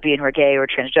are lesbian, who are gay, or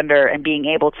transgender, and being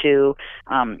able to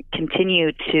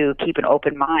continue to keep an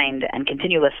open mind and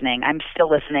continue listening. I'm still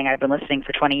listening. I've been listening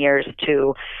for 20 years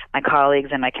to my colleagues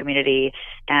and my community,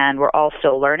 and we're all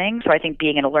still learning. So I think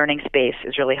being in a learning space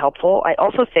is really helpful. I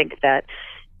also think that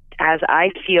as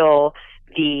I feel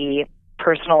the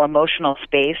personal emotional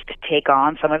space to take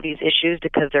on some of these issues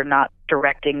because they're not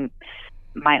directing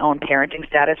my own parenting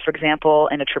status, for example,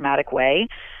 in a traumatic way,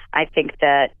 I think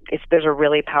that there's a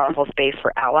really powerful space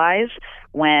for allies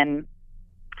when,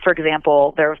 for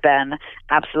example, there have been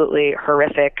absolutely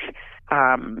horrific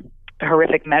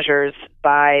measures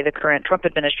by the current Trump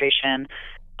administration.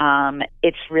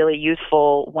 It's really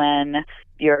useful when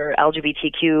your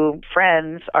LGBTQ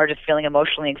friends are just feeling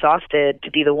emotionally exhausted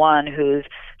to be the one who's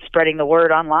spreading the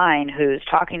word online, who's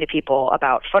talking to people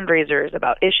about fundraisers,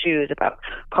 about issues, about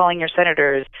calling your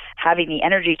senators, having the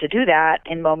energy to do that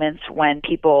in moments when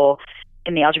people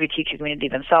in the LGBTQ community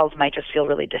themselves might just feel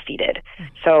really defeated.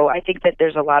 So I think that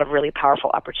there's a lot of really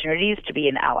powerful opportunities to be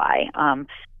an ally.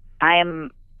 I am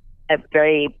a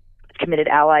very committed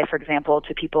ally, for example,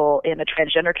 to people in the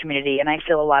transgender community, and I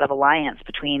feel a lot of alliance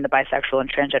between the bisexual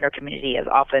and transgender community as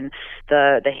often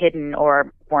the hidden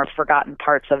or more forgotten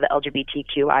parts of the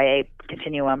LGBTQIA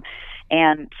continuum.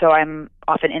 And so I'm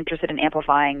often interested in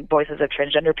amplifying voices of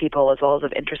transgender people as well as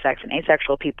of intersex and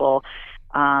asexual people,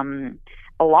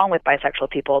 along with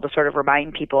bisexual people, to sort of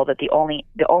remind people that the only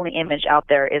image out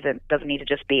there doesn't need to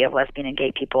just be of lesbian and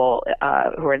gay people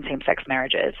who are in same-sex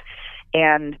marriages.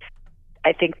 And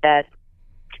I think that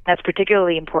that's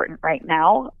particularly important right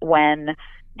now when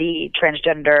the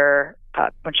transgender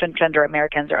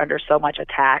Americans are under so much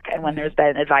attack, and when there's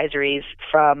been advisories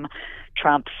from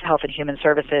Trump's Health and Human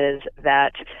Services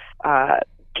that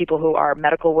people who are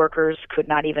medical workers could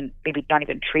not even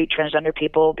treat transgender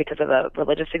people because of a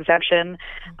religious exemption,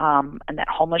 and that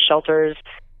homeless shelters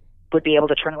would be able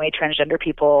to turn away transgender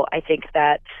people. I think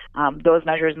that those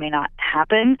measures may not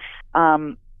happen,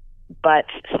 but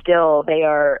still they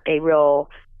are a real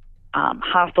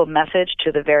hostile message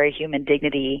to the very human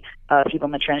dignity of people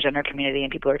in the transgender community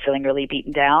and people who are feeling really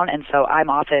beaten down. And so I'm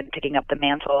often picking up the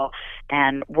mantle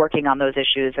and working on those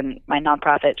issues. And my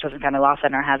nonprofit, Chosen Family Law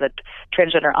Center, has a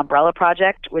transgender umbrella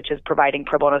project, which is providing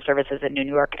pro bono services in New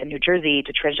York and New Jersey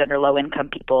to transgender low-income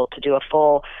people to do a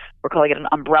full, we're calling it an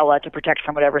umbrella to protect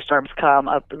from whatever storms come,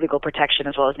 of legal protection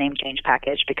as well as name change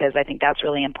package, because I think that's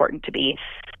really important to be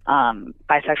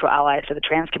bisexual allies to the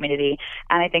trans community.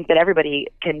 And I think that everybody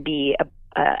can be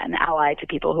an ally to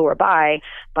people who are by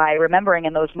remembering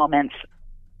in those moments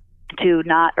to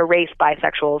not erase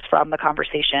bisexuals from the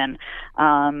conversation.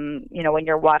 When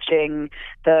you're watching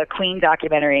the Queen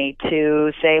documentary,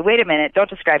 to say, wait a minute, don't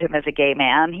describe him as a gay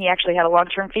man. He actually had a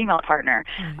long-term female partner.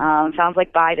 Sounds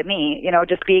like bi to me.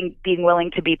 Just being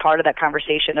willing to be part of that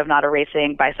conversation of not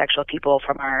erasing bisexual people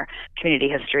from our community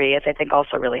history is, I think,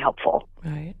 also really helpful.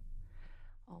 Right.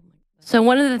 So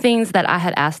one of the things that I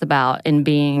had asked about in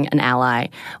being an ally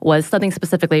was something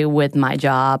specifically with my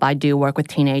job. I do work with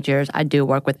teenagers. I do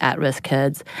work with at-risk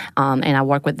kids, and I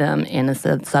work with them in a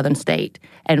southern state.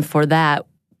 And for that,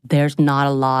 there's not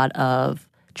a lot of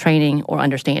training or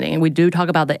understanding. And we do talk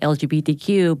about the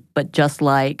LGBTQ, but just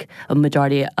like a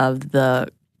majority of the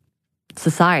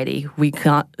society, we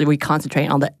concentrate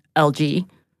on the LG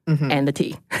and the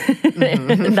T.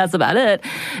 And that's about it.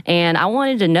 And I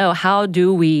wanted to know, how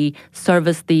do we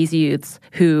service these youths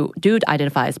who do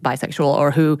identify as bisexual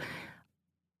or who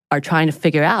are trying to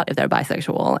figure out if they're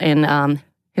bisexual? And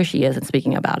here she is and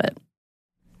speaking about it.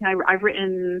 I've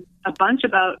written a bunch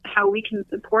about how we can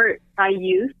support bi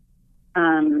youth,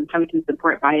 how we can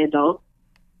support bi adults.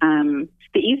 The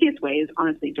easiest way is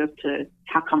honestly just to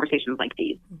have conversations like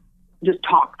these. Just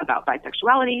talk about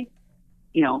bisexuality,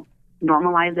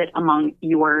 normalize it among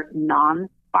your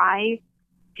non-bi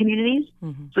communities.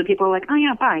 So people are like, oh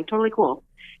yeah, bi, totally cool.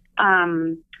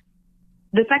 The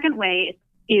second way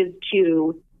is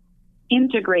to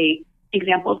integrate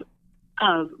examples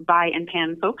of bi and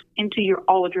pan folks into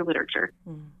all of your literature.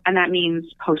 And that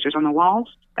means posters on the walls.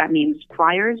 That means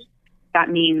flyers.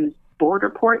 That means board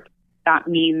reports. That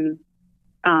means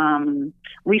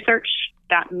research.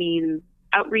 That means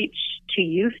outreach to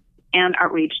youth and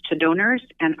outreach to donors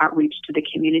and outreach to the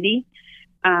community.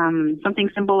 Something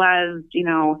simple as,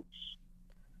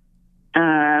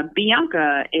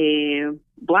 Bianca, a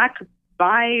Black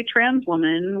bi trans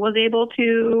woman, was able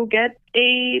to get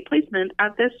a placement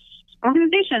at this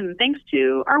organization thanks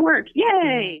to our work.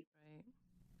 Yay!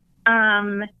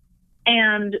 And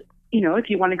if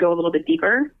you want to go a little bit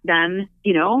deeper, then,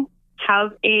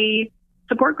 have a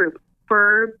support group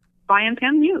for bi and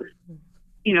pan youth,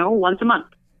 once a month.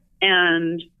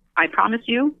 And I promise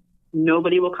you,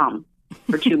 nobody will come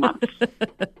for 2 months.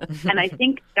 And I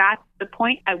think that's the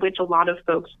point at which a lot of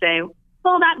folks say,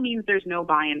 well, that means there's no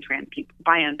bi and pan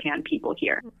people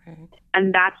here. Okay.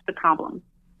 And that's the problem.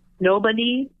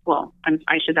 Nobody,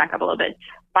 I should back up a little bit.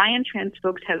 Bi and pan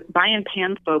folks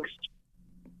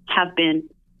have been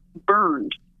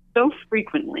burned so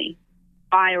frequently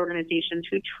by organizations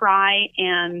who try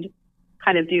and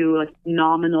kind of do like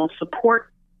nominal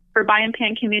support for bi and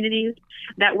pan communities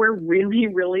that we're really,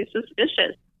 really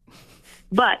suspicious.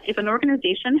 But if an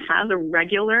organization has a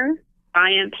regular bi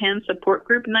and pan support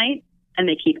group night and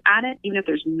they keep at it, even if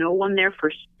there's no one there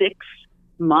for 6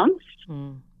 months,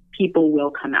 people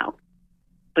will come out.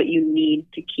 But you need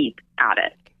to keep at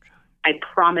it. I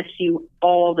promise you,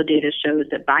 all the data shows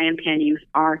that bi and pan youth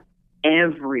are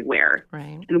everywhere.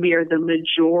 Right. And we are the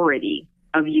majority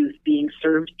of youth being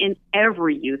served in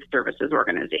every youth services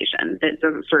organization that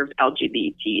serves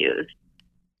LGBT youth.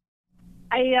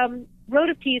 I wrote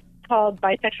a piece called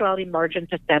Bisexuality Margin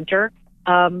to Center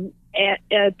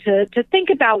to think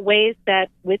about ways that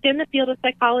within the field of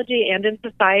psychology and in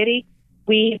society,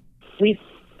 we've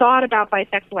thought about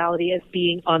bisexuality as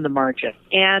being on the margin.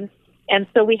 And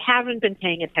so we haven't been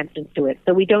paying attention to it.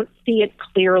 So we don't see it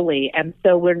clearly. And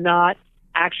so we're not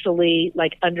actually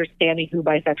like understanding who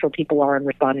bisexual people are and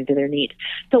responding to their needs.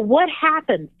 So what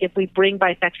happens if we bring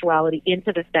bisexuality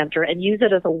into the center and use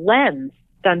it as a lens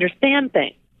to understand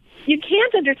things? You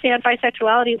can't understand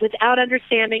bisexuality without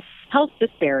understanding health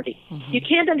disparity. Mm-hmm. You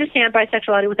can't understand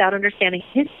bisexuality without understanding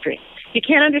history. You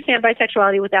can't understand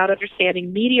bisexuality without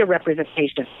understanding media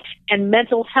representation and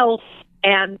mental health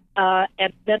and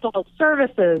mental health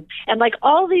services and like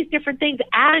all these different things,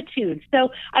 attitudes. So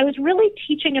I was really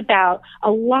teaching about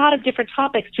a lot of different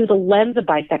topics through the lens of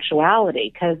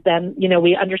bisexuality because then,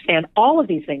 we understand all of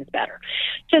these things better.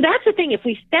 So that's the thing. If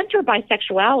we center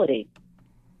bisexuality,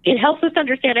 it helps us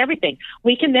understand everything.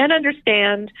 We can then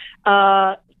understand,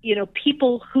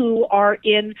 people who are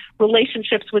in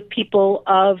relationships with people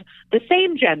of the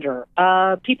same gender,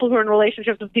 people who are in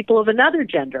relationships with people of another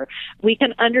gender. We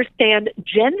can understand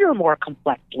gender more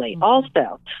complexly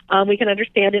also. We can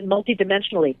understand it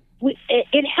multidimensionally.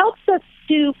 It helps us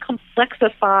to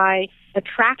complexify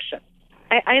attraction.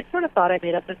 I had sort of thought I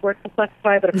made up this word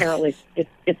complexify, but apparently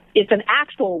it's an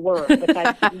actual word, but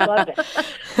I love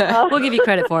it. We'll give you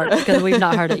credit for it because we've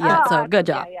not heard it yet, so good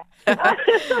job. Yeah.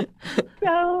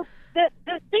 So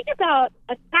the thing about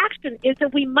attraction is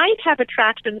that we might have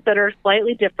attractions that are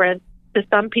slightly different to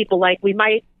some people. Like we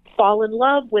might fall in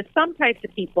love with some types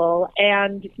of people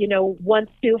and, want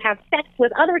to have sex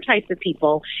with other types of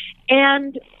people.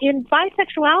 And in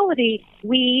bisexuality,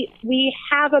 we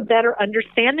have a better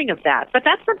understanding of that. But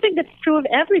that's something that's true of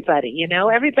everybody.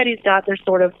 Everybody's got their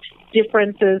sort of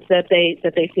differences that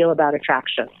they feel about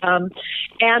attraction.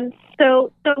 And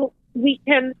so we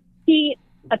can see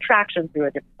attraction through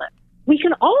a different lens. We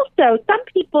can also, some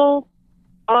people,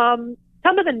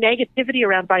 some of the negativity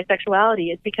around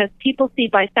bisexuality is because people see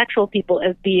bisexual people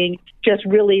as being just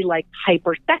really like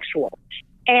hypersexual.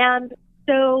 And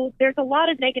so there's a lot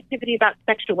of negativity about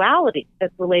sexuality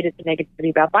that's related to negativity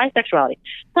about bisexuality.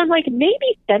 So I'm like,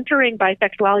 maybe centering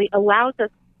bisexuality allows us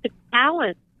to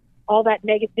balance all that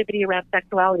negativity around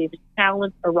sexuality, to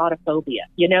balance erotophobia,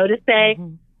 to say,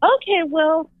 okay,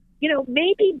 well,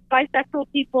 maybe bisexual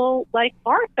people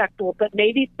are sexual, but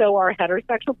maybe so are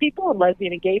heterosexual people and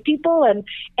lesbian and gay people, and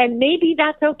maybe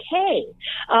that's okay.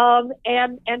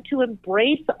 And to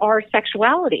embrace our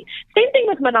sexuality. Same thing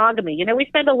with monogamy. We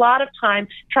spend a lot of time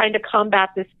trying to combat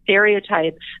this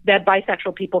stereotype that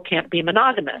bisexual people can't be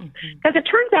monogamous. Because it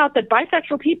turns out that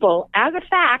bisexual people, as a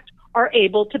fact, are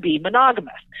able to be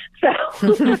monogamous.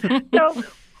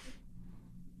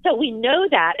 So we know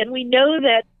that, and we know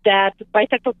that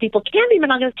bisexual people can be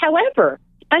monogamous. However,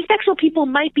 bisexual people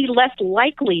might be less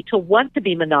likely to want to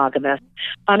be monogamous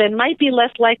and might be less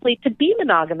likely to be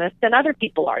monogamous than other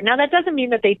people are. Now, that doesn't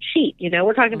mean that they cheat.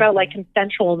 We're talking about like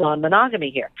consensual non-monogamy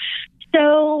here.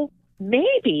 So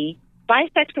maybe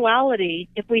bisexuality,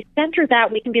 if we center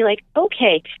that, we can be like,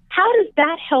 okay, how does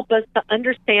that help us to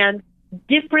understand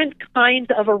different kinds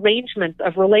of arrangements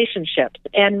of relationships?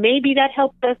 And maybe that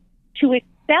helps us to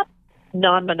accept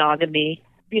non-monogamy,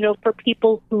 for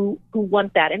people who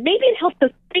want that. And maybe it helps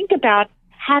us think about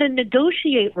how to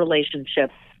negotiate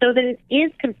relationships so that it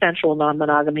is consensual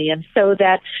non-monogamy and so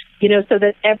that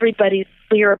everybody's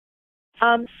clear.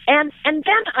 And then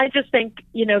I just think,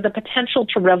 the potential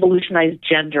to revolutionize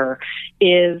gender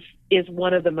is is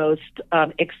one of the most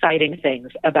exciting things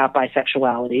about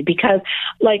bisexuality because,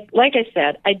 like I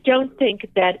said, I don't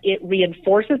think that it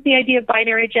reinforces the idea of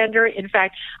binary gender. In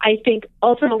fact, I think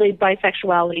ultimately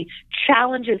bisexuality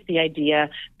challenges the idea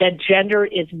that gender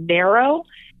is narrow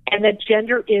and that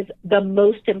gender is the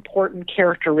most important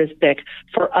characteristic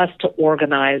for us to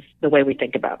organize the way we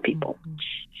think about people. Mm-hmm.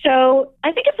 So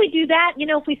I think if we do that,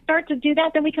 if we start to do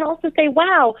that, then we can also say,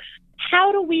 wow,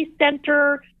 how do we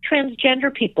center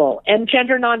transgender people and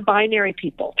gender non-binary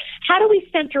people? How do we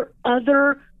center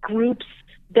other groups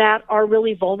that are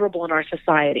really vulnerable in our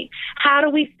society? How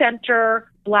do we center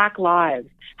Black lives?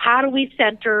 How do we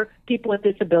center people with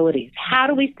disabilities? How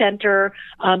do we center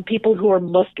people who are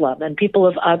Muslim and people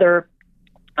of other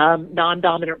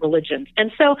non-dominant religions?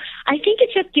 And so I think it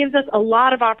just gives us a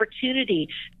lot of opportunity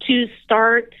to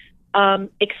start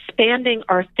expanding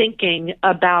our thinking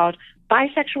about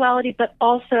bisexuality, but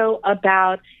also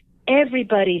about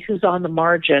everybody who's on the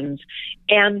margins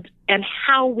and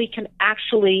how we can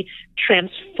actually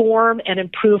transform and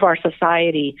improve our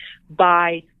society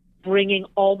by bringing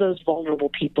all those vulnerable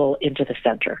people into the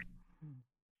center.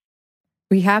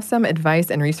 We have some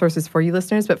advice and resources for you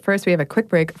listeners, but first we have a quick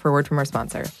break for a word from our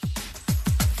sponsor.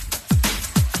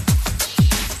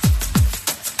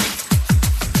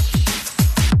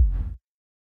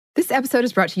 This episode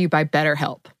is brought to you by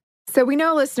BetterHelp. So we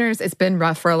know, listeners, it's been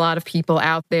rough for a lot of people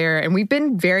out there, and we've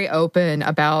been very open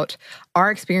about our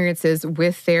experiences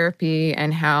with therapy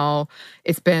and how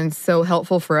it's been so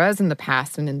helpful for us in the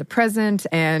past and in the present.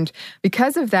 And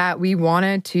because of that, we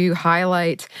wanted to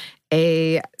highlight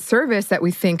a service that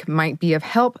we think might be of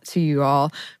help to you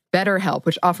all, BetterHelp,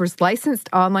 which offers licensed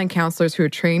online counselors who are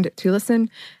trained to listen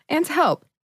and to help.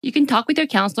 You can talk with your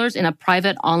counselors in a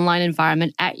private online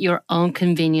environment at your own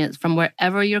convenience from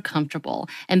wherever you're comfortable.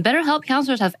 And BetterHelp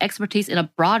counselors have expertise in a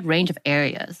broad range of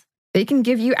areas. They can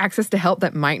give you access to help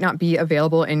that might not be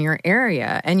available in your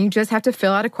area. And you just have to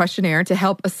fill out a questionnaire to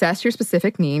help assess your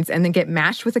specific needs and then get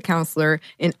matched with a counselor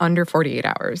in under 48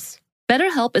 hours.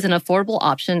 BetterHelp is an affordable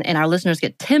option, and our listeners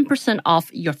get 10%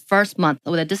 off your first month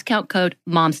with a discount code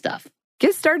MOMSTUFF.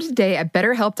 Get started today at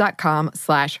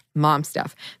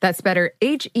betterhelp.com/momstuff. That's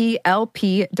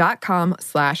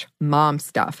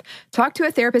BetterHelp.com/momstuff. Talk to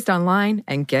a therapist online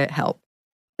and get help.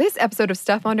 This episode of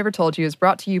Stuff Mom Never Told You is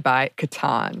brought to you by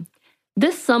Catan.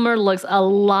 This summer looks a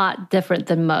lot different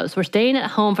than most. We're staying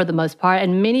at home for the most part,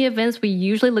 and many events we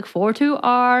usually look forward to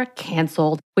are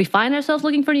canceled. We find ourselves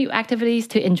looking for new activities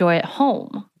to enjoy at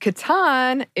home.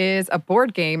 Catan is a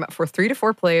board game for 3 to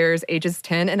 4 players, ages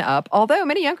 10 and up. Although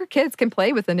many younger kids can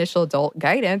play with initial adult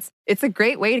guidance, it's a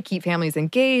great way to keep families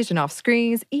engaged and off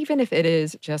screens, even if it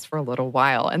is just for a little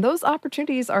while. And those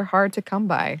opportunities are hard to come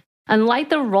by. Unlike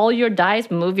the roll your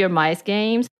dice, move your mice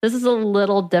games, this is a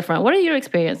little different. What are your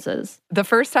experiences? The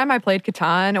first time I played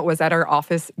Catan was at our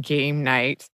office game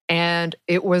night, and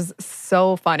it was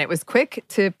so fun. It was quick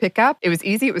to pick up. It was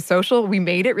easy. It was social. We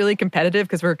made it really competitive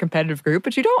because we're a competitive group,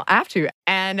 but you don't have to.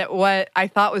 And what I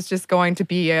thought was just going to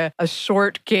be a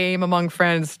short game among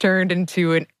friends turned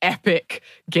into an epic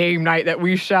game night that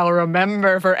we shall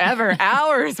remember forever.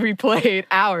 Hours we played,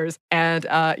 hours. And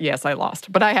yes, I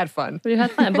lost, but I had fun. You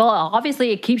had fun. Well,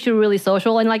 obviously it keeps you really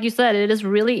social. And like you said, it is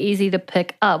really easy to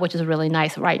pick up, which is really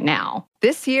nice right now.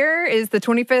 This year is the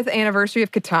 25th anniversary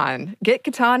of Catan. Get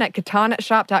Catan at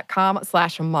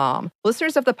catanshop.com/mom.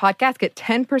 Listeners of the podcast get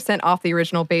 10% off the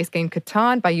original base game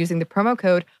Catan by using the promo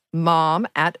code MOM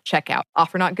at checkout.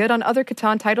 Offer not good on other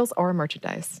Catan titles or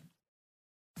merchandise.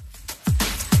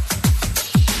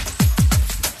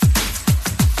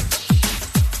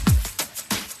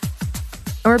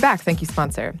 And we're back. Thank you,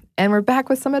 sponsor. And we're back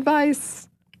with some advice.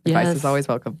 Yes. Advice is always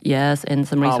welcome. Yes, and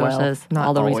some resources. Not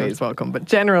all the always resources. welcome, but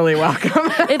generally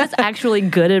welcome. If it's actually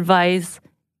good advice,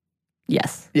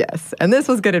 yes. Yes, and this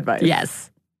was good advice. Yes.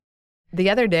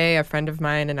 The other day, a friend of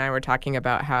mine and I were talking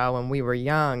about how when we were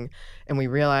young and we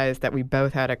realized that we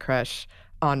both had a crush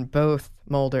on both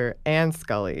Mulder and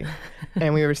Scully.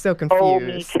 And we were so confused. Oh,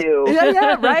 me too.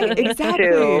 Yeah, right? Exactly.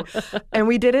 Too. And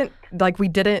we didn't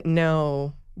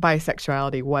know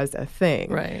bisexuality was a thing.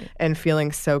 Right. And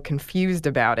feeling so confused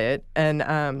about it.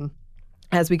 And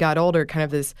as we got older, kind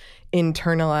of this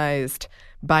internalized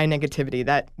bi-negativity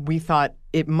that we thought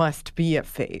it must be a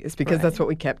phase because that's what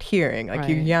we kept hearing. Like,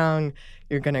 you're young,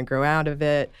 you're going to grow out of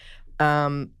it.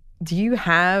 Do you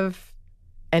have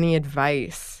any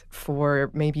advice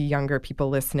for maybe younger people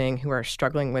listening who are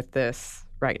struggling with this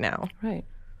right now? Right.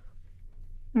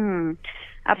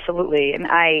 Absolutely. And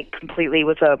I completely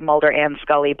was a Mulder and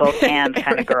Scully, both hands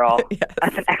kind of girl. Yes.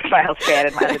 As an X-Files fan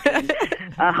in my routine.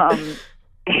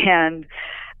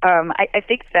 I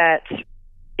think that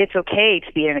it's okay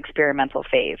to be in an experimental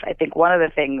phase. I think one of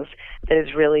the things that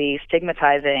is really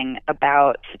stigmatizing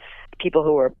about people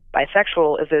who are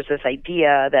bisexual is there's this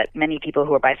idea that many people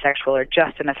who are bisexual are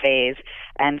just in a phase.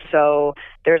 And so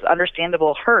there's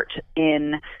understandable hurt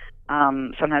in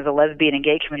sometimes the lesbian and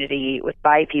gay community with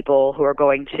bi people who are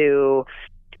going to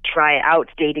try out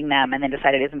dating them and then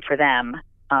decide it isn't for them.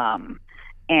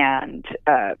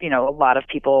 A lot of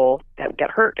people that get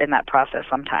hurt in that process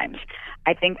sometimes.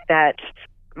 I think that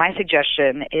my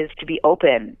suggestion is to be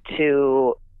open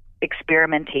to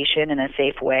experimentation in a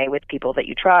safe way with people that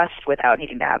you trust without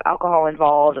needing to have alcohol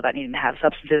involved, without needing to have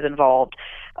substances involved,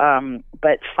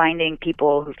 but finding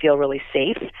people who feel really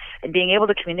safe and being able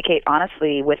to communicate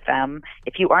honestly with them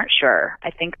if you aren't sure.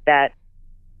 I think that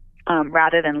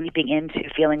rather than leaping into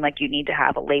feeling like you need to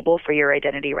have a label for your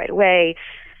identity right away,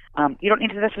 you don't need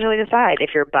to necessarily decide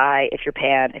if you're bi, if you're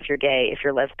pan, if you're gay, if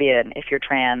you're lesbian, if you're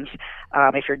trans,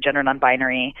 if you're gender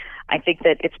non-binary. I think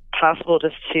that it's possible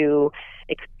just to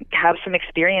have some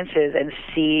experiences and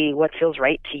see what feels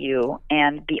right to you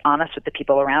and be honest with the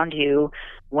people around you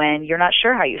when you're not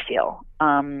sure how you feel.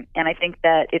 And I think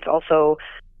that it's also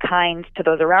kind to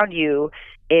those around you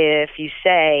if you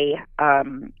say,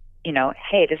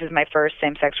 hey, this is my first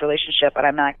same-sex relationship, but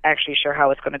I'm not actually sure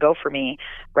how it's going to go for me,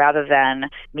 rather than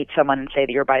meet someone and say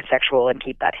that you're bisexual and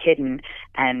keep that hidden,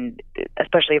 and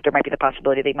especially if there might be the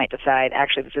possibility they might decide,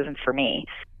 actually, this isn't for me.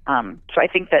 So I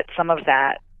think that some of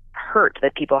that hurt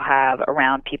that people have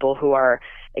around people who are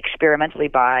experimentally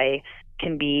bi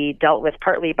can be dealt with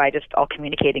partly by just all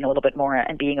communicating a little bit more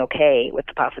and being okay with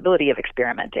the possibility of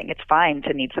experimenting. It's fine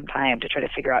to need some time to try to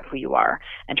figure out who you are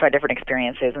and try different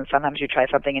experiences. And sometimes you try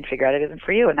something and figure out it isn't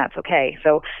for you, and that's okay.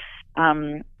 So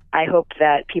I hope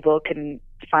that people can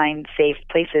find safe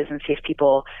places and safe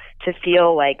people to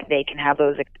feel like they can have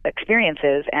those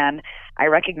experiences. And I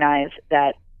recognize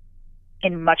that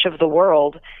in much of the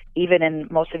world, even in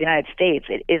most of the United States,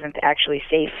 it isn't actually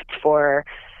safe for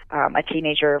a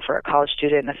teenager, for a college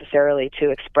student necessarily to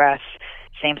express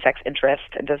same-sex interest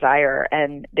and desire.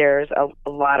 And there's a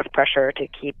lot of pressure to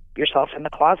keep yourself in the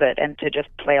closet and to just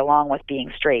play along with being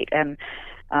straight. And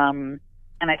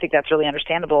I think that's really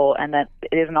understandable, and that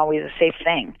it isn't always a safe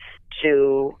thing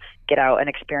to get out and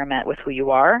experiment with who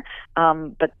you are.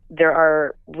 But there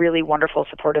are really wonderful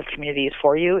supportive communities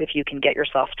for you if you can get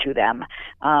yourself to them.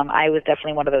 I was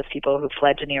definitely one of those people who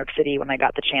fled to New York City when I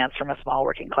got the chance from a small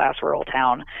working class rural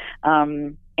town,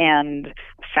 and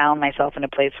found myself in a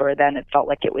place where then it felt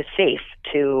like it was safe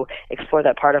to explore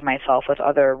that part of myself with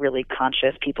other really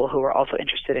conscious people who were also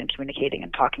interested in communicating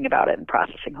and talking about it and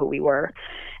processing who we were.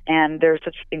 And there's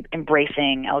such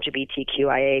embracing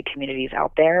LGBTQIA communities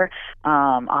out there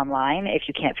online. If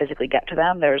you can't physically get to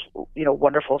them, there's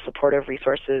wonderful supportive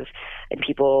resources and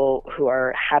people who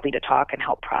are happy to talk and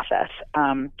help process.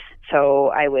 So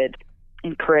I would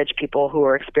encourage people who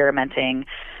are experimenting,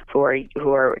 who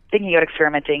are thinking about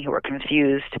experimenting, who are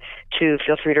confused, to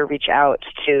feel free to reach out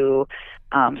to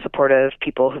supportive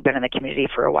people who've been in the community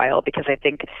for a while, because I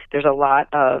think there's a lot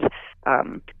of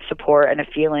support and a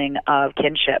feeling of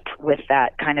kinship with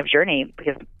that kind of journey,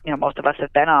 because most of us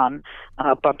have been on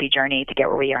a bumpy journey to get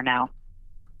where we are now.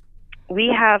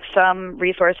 We have some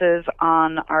resources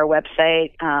on our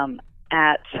website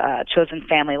at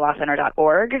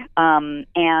chosenfamilylawcenter.org,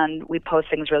 and we post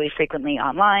things really frequently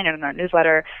online and in our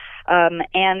newsletter.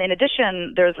 And in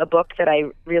addition, there's a book that I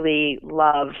really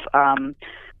love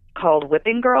called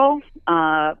Whipping Girl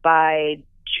by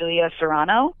Julia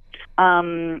Serrano.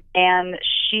 And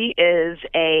she is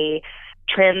a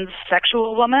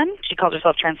transsexual woman. She calls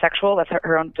herself transsexual. That's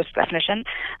her own definition.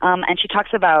 And she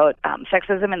talks about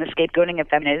sexism and the scapegoating of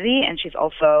femininity. And she's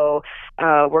also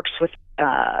works with,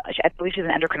 I believe she's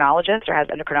an endocrinologist or has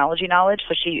endocrinology knowledge.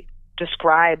 So she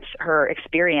describes her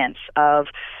experience of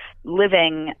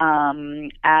living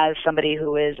as somebody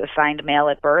who is assigned male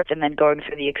at birth and then going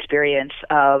through the experience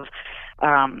of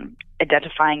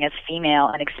identifying as female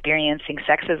and experiencing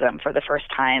sexism for the first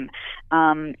time.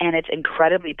 And it's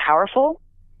incredibly powerful.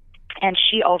 And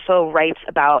she also writes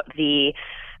about the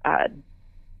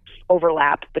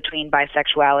overlap between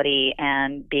bisexuality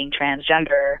and being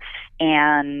transgender.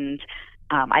 And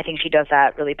I think she does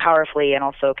that really powerfully and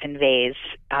also conveys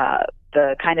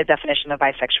the kind of definition of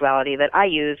bisexuality that I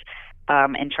use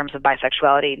in terms of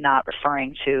bisexuality, not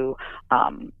referring to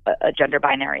a gender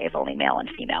binary of only male and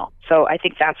female. So I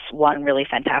think that's one really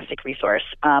fantastic resource.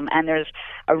 And there's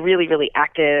a really, really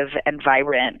active and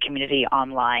vibrant community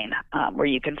online where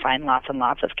you can find lots and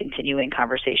lots of continuing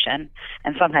conversation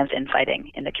and sometimes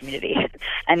infighting in the community.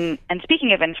 And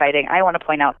speaking of infighting, I want to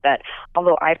point out that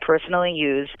although I personally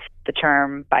use the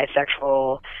term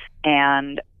bisexual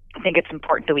and I think it's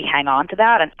important that we hang on to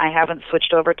that. And I haven't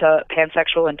switched over to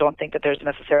pansexual and don't think that there's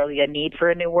necessarily a need for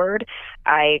a new word.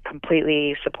 I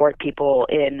completely support people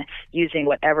in using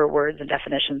whatever words and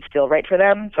definitions feel right for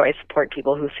them. So I support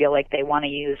people who feel like they want to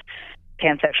use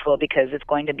pansexual because it's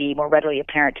going to be more readily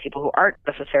apparent to people who aren't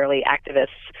necessarily activists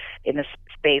in this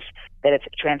space that it's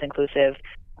trans-inclusive.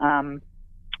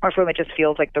 Or for whom it just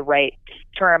feels like the right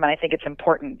term. And I think it's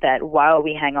important that while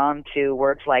we hang on to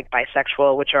words like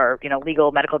bisexual, which are,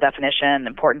 legal medical definition,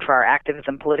 important for our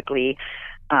activism politically,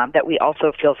 that we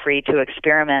also feel free to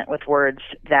experiment with words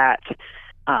that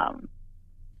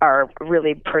are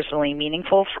really personally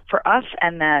meaningful for us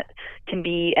and that can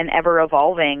be an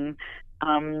ever-evolving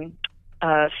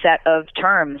set of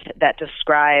terms that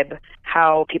describe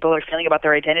how people are feeling about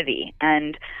their identity.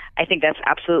 And I think that's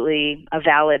absolutely a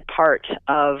valid part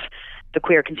of the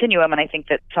queer continuum. And I think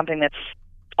that something that's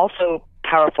also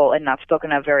powerful and not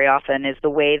spoken of very often is the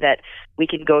way that we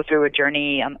can go through a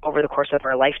journey over the course of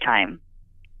our lifetime.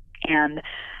 And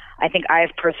I think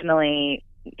I've personally,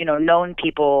 known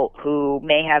people who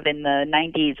may have in the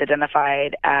 90s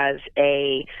identified as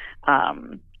a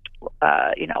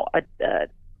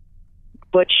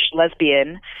butch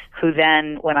lesbian who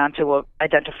then went on to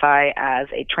identify as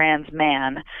a trans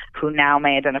man who now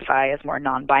may identify as more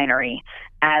non-binary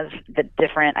as the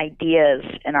different ideas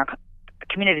in our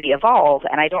community evolve.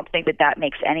 And I don't think that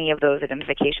makes any of those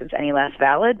identifications any less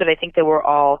valid, but I think that we're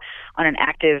all on an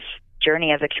active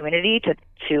journey as a community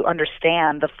to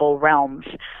understand the full realms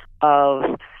of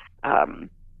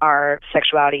our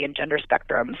sexuality and gender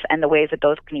spectrums and the ways that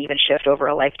those can even shift over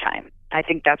a lifetime. I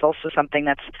think that's also something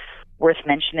that's worth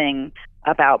mentioning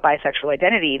about bisexual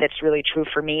identity that's really true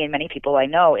for me and many people I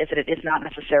know is that it is not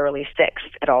necessarily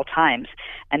fixed at all times.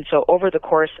 And so over the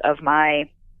course of my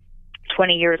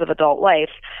 20 years of adult life,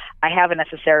 I haven't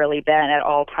necessarily been at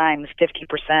all times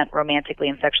 50% romantically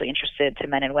and sexually interested to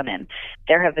men and women.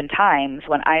 There have been times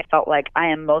when I felt like I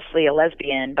am mostly a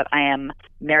lesbian, but I am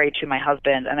married to my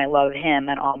husband and I love him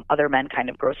and all other men kind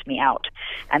of gross me out.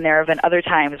 And there have been other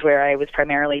times where I was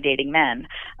primarily dating men.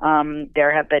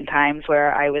 There have been times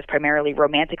where I was primarily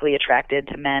romantically attracted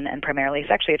to men and primarily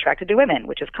sexually attracted to women,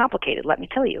 which is complicated, let me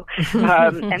tell you.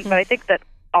 But I think that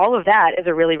all of that is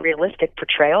a really realistic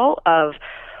portrayal of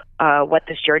what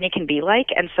this journey can be like.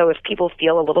 And so if people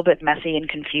feel a little bit messy and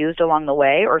confused along the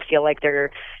way or feel like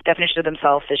their definition of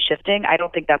themselves is shifting, I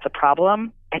don't think that's a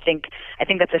problem. I think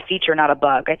that's a feature, not a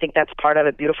bug. I think that's part of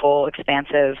a beautiful,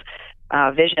 expansive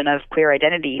vision of queer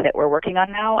identity that we're working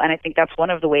on now. And I think that's one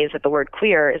of the ways that the word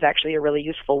queer is actually a really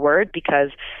useful word because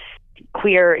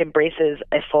queer embraces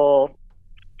a full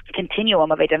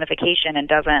continuum of identification and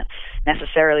doesn't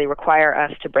necessarily require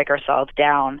us to break ourselves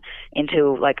down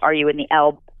into like, are you in the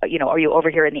L, are you over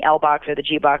here in the L box or the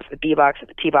G box, or the B box or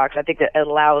the T box? I think that it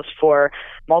allows for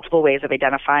multiple ways of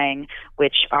identifying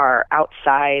which are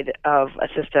outside of a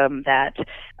system that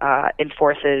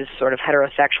enforces sort of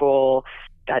heterosexual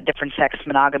different sex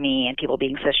monogamy and people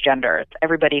being cisgender. It's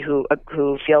everybody who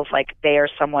feels like they are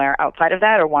somewhere outside of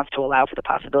that or wants to allow for the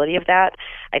possibility of that.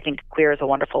 I think queer is a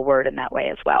wonderful word in that way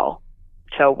as well.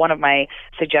 So one of my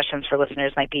suggestions for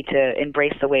listeners might be to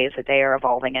embrace the ways that they are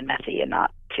evolving and messy and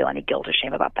not feel any guilt or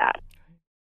shame about that.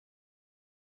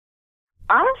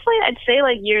 Honestly, I'd say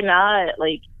you're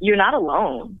not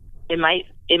alone. It might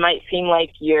seem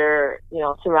like you're,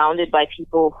 surrounded by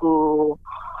people who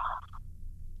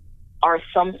are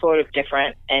some sort of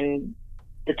different, and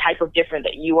the type of different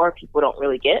that you are, people don't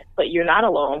really get, but you're not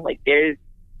alone. There's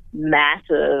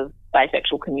massive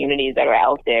bisexual communities that are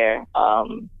out there.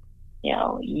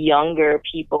 Younger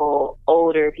people,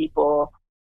 older people,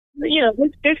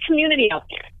 there's community out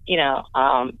there,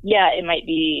 it might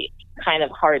be kind of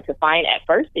hard to find at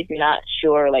first if you're not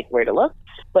sure where to look,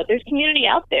 but there's community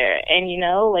out there. And,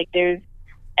 there's,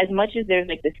 as much as there's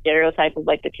the stereotype of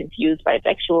the confused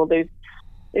bisexual,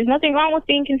 there's nothing wrong with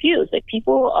being confused.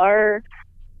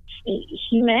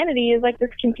 Humanity is this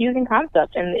confusing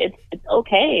concept, and it's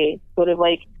okay. Sort of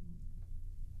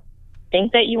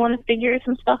think that you want to figure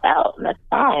some stuff out, and that's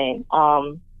fine.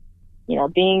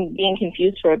 Being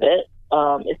confused for a bit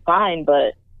is fine,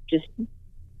 but just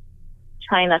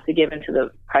trying not to give into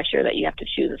the pressure that you have to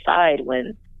choose a side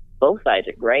when both sides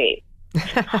are great.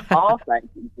 All sides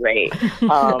are great.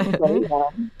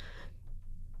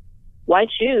 Why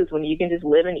choose when you can just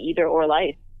live in either or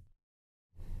life?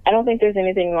 I don't think there's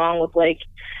anything wrong with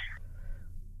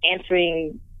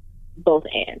answering both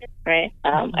and, right?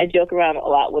 I joke around a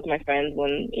lot with my friends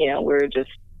when, we're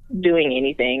just doing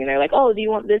anything and they're like, oh, do you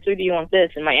want this or do you want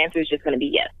this? And my answer is just going to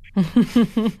be yes.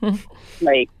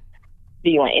 Do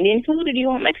you want Indian food or do you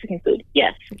want Mexican food?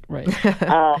 Yes. Right.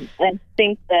 And I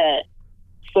think that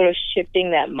sort of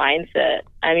shifting that mindset.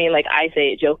 I mean, like, I say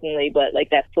it jokingly, but like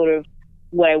that's sort of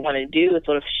what I want to do, is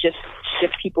sort of shift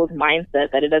people's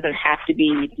mindset, that it doesn't have to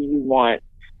be, do you want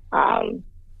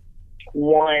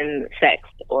one sex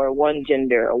or one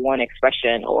gender or one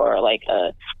expression, or like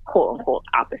a quote unquote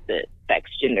opposite sex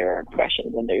gender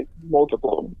expression, when there's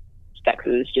multiple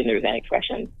sexes, genders, and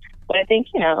expressions. But I think,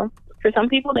 for some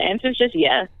people the answer is just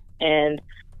yes, and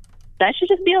that should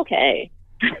just be okay.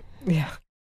 Yeah.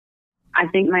 I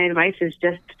think my advice is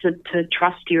just to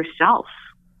trust yourself.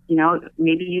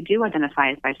 Maybe you do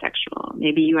identify as bisexual.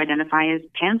 Maybe you identify as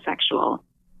pansexual.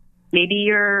 Maybe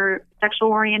your sexual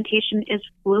orientation is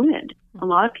fluid. A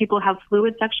lot of people have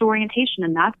fluid sexual orientation,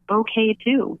 and that's okay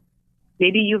too.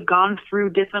 Maybe you've gone through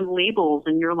different labels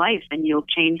in your life, and you'll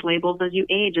change labels as you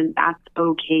age, and that's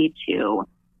okay too.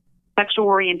 Sexual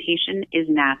orientation is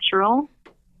natural.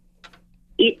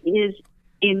 It is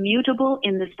immutable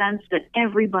in the sense that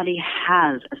everybody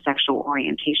has a sexual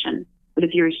orientation. But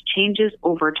if yours changes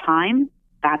over time,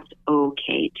 that's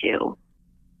okay too.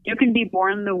 You can be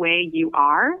born the way you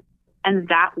are, and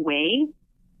that way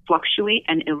fluctuate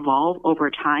and evolve over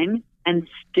time and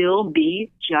still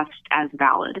be just as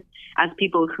valid as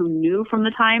people who knew from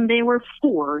the time they were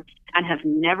 4 and have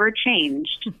never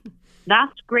changed.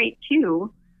 That's great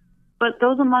too. But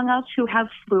those among us who have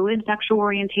fluid sexual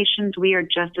orientations, we are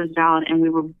just as valid, and we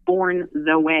were born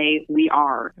the way we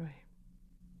are. Right.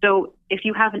 So if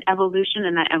you have an evolution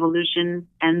and that evolution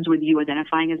ends with you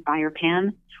identifying as bi or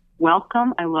pan,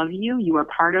 welcome. I love you. You are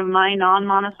part of my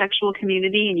non-monosexual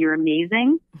community, and you're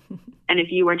amazing. And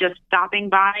if you are just stopping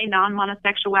by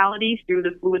non-monosexuality through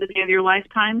the fluidity of your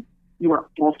lifetime, you are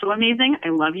also amazing. I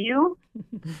love you.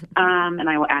 And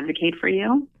I will advocate for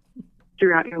you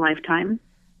throughout your lifetime.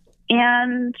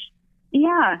 And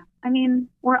yeah, I mean,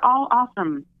 we're all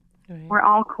awesome. Right. We're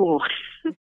all cool.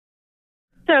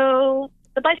 So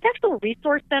the Bisexual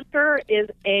Resource Center is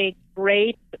a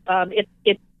great,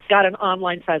 it's got an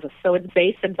online presence. So it's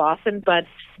based in Boston, but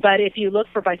if you look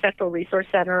for Bisexual Resource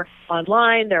Center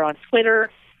online, they're on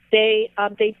Twitter. They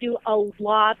do a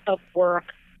lot of work.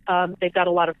 They've got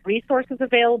a lot of resources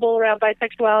available around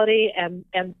bisexuality,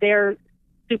 and they're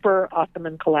super awesome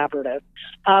and collaborative.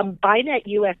 BiNet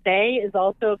USA is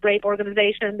also a great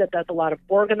organization that does a lot of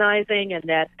organizing and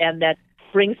that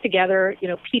brings together,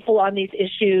 people on these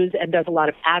issues and does a lot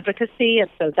of advocacy. And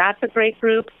so that's a great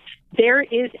group. There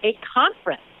is a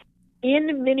conference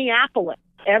in Minneapolis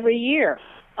every year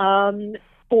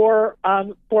for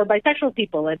bisexual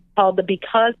people. It's called the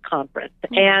Because Conference,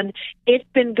 and it's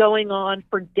been going on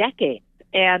for decades.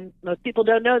 And most people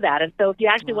don't know that. And so if you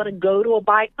actually want to go to a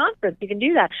bi conference, you can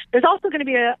do that. There's also going to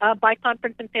be a bi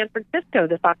conference in San Francisco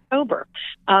this October.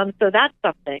 So that's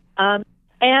something.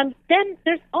 And then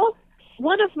there's also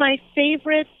one of my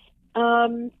favorite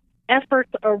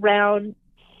efforts around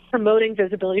promoting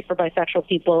visibility for bisexual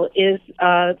people is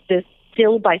this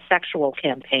Still Bisexual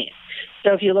campaign.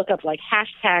 So if you look up like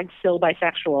hashtag Still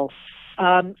Bisexual,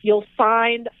 you'll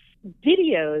find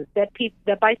videos that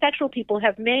bisexual people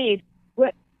have made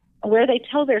where they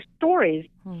tell their stories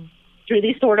through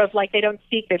these sort of, like, they don't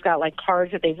speak, they've got like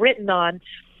cards that they've written on,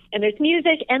 and there's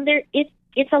music, and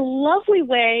it's a lovely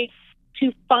way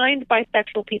to find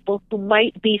bisexual people who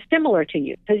might be similar to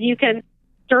you, because you can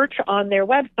search on their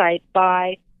website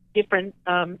by different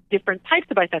types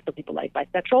of bisexual people, like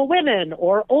bisexual women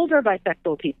or older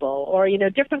bisexual people, or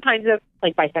different kinds of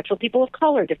like bisexual people of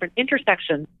color, different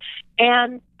intersections.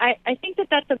 And I think that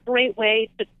that's a great way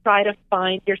to try to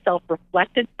find yourself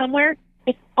reflected somewhere.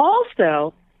 It's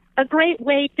also a great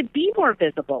way to be more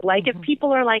visible. Like if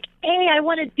people are like, hey, I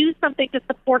want to do something to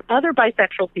support other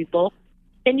bisexual people,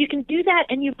 then you can do that,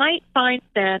 and you might find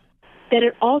that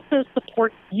it also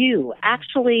supports you.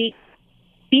 Actually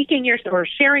speaking or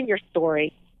sharing your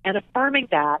story and affirming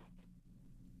that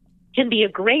can be a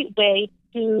great way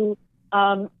to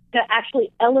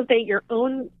actually elevate your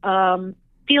own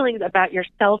feelings about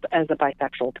yourself as a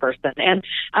bisexual person. And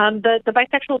the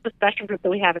bisexual discussion group that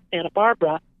we have at Santa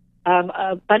Barbara,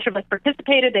 a bunch of us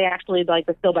participated. They actually, like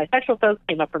the Still Bisexual folks,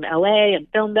 came up from LA and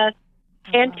filmed us.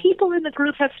 And people in the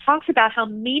group have talked about how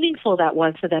meaningful that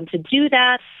was for them to do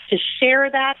that, to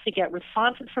share that, to get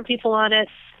responses from people on it.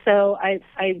 So I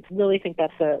really think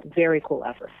that's a very cool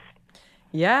effort.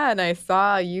 Yeah, and I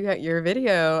saw your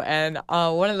video, and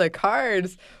one of the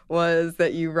cards was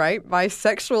that you write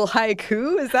bisexual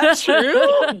haiku. Is that true?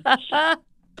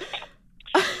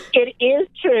 It is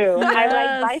true. Yes. I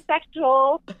write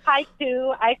bisexual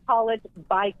haiku. I call it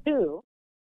baiku.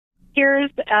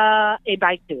 Here's a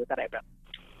baiku that I wrote.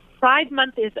 Pride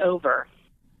Month is over,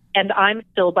 and I'm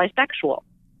still bisexual.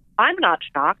 I'm not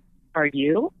shocked. Are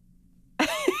you?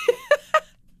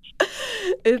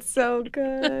 It's so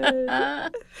good.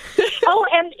 Oh,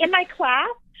 and in my class,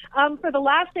 for the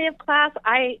last day of class,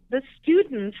 the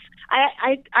students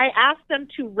asked them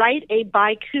to write a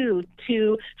baiku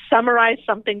to summarize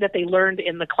something that they learned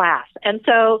in the class. And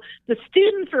so the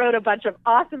students wrote a bunch of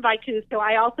awesome baikus, so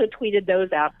I also tweeted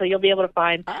those out. So you'll be able to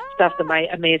find stuff that my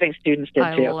amazing students did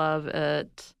too. I love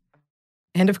it.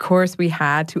 And of course, we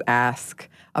had to ask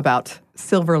about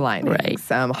silver linings, Right.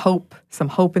 some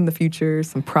hope in the future,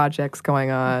 some projects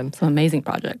going on. Some amazing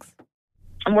projects.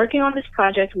 I'm working on this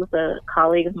project with a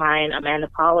colleague of mine, Amanda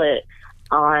Pollitt,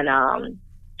 on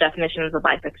definitions of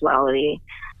bisexuality.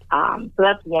 So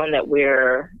that's one that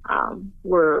we're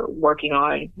working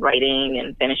on writing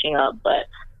and finishing up. But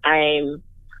I'm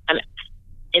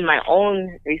in my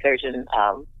own research and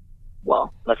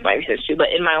well, that's my research too. But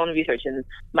in my own research and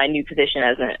my new position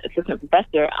as an assistant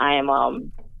professor, I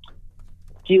am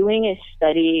doing a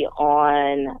study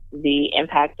on the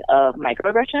impact of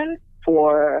microaggression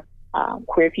for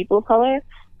queer people of color.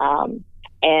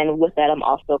 And with that, I'm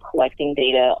also collecting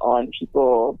data on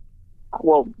people,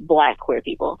 well, Black queer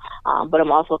people, but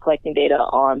I'm also collecting data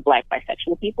on Black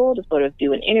bisexual people to sort of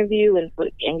do an interview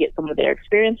and get some of their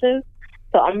experiences.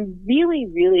 So I'm really,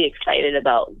 really excited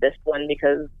about this one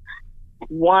because,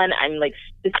 one, I'm like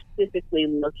specifically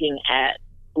looking at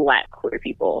Black queer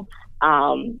people,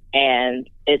 and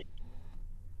it's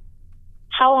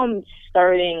how I'm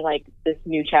starting like this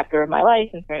new chapter of my life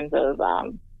in terms of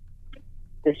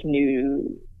this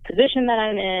new position that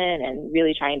I'm in and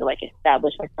really trying to like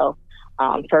establish myself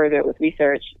further with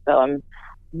research. So I'm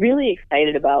really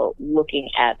excited about looking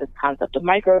at this concept of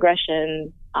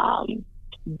microaggression,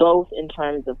 both in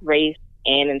terms of race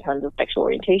and in terms of sexual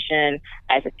orientation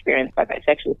as experienced by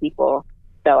bisexual people.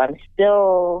 So I'm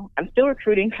still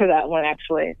recruiting for that one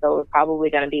actually. So we're probably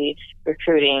going to be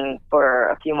recruiting for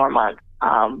a few more months.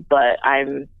 But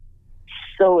I'm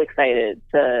so excited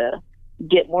to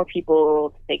get more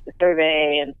people to take the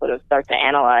survey and sort of start to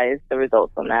analyze the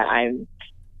results on that.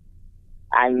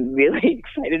 I'm really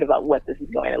excited about what this is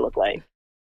going to look like.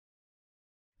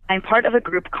 I'm part of a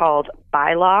group called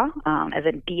Bi Law, as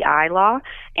in BI Law,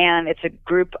 and it's a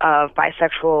group of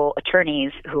bisexual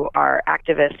attorneys who are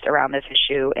activists around this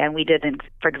issue. And we did,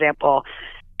 for example,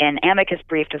 an amicus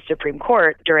brief to Supreme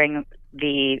Court during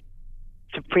the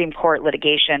Supreme Court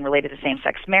litigation related to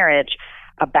same-sex marriage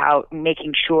about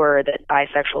making sure that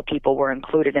bisexual people were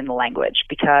included in the language,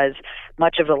 because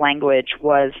much of the language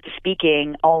was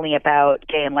speaking only about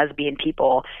gay and lesbian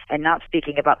people and not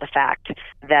speaking about the fact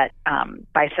that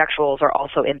bisexuals are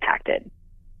also impacted.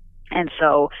 And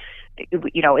so,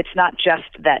 you know, it's not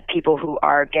just that people who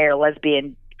are gay or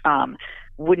lesbian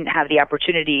wouldn't have the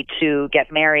opportunity to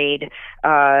get married.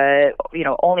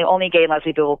 Only gay and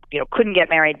lesbian people, couldn't get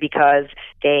married because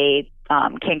they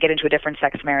can't get into a different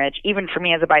sex marriage. Even for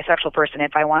me as a bisexual person,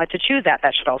 if I wanted to choose that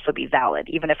should also be valid.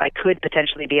 Even if I could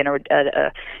potentially be in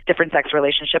a different sex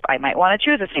relationship, I might want to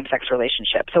choose a same-sex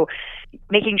relationship. So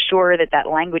making sure that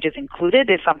language is included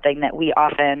is something that we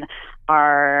often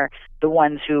are the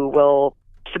ones who will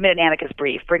submit an amicus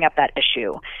brief, bring up that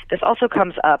issue. This also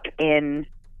comes up in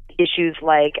issues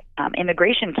like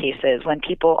immigration cases, when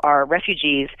people are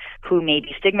refugees who may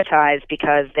be stigmatized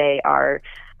because they are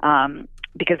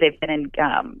because they've been in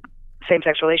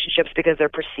same-sex relationships because they're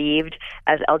perceived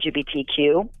as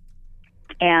LGBTQ.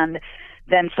 And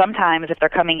then sometimes if they're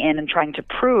coming in and trying to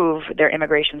prove their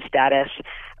immigration status,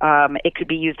 it could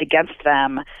be used against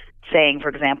them, saying, for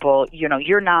example,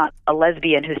 you're not a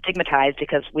lesbian who's stigmatized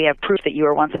because we have proof that you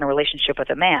were once in a relationship with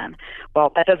a man.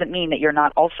 Well, that doesn't mean that you're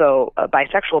not also a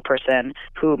bisexual person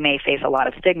who may face a lot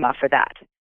of stigma for that.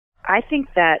 I think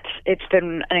that it's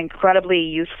been an incredibly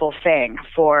useful thing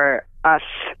for us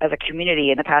as a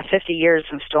community in the past 50 years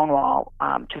since Stonewall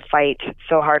to fight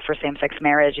so hard for same-sex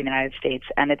marriage in the United States,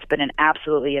 and it's been an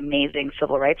absolutely amazing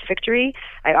civil rights victory.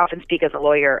 I often speak as a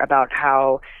lawyer about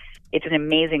how it's an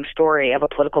amazing story of a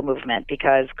political movement,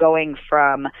 because going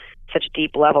from such a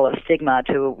deep level of stigma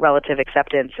to relative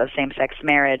acceptance of same-sex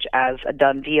marriage as a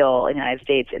done deal in the United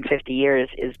States in 50 years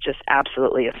is just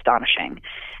absolutely astonishing.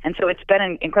 And so it's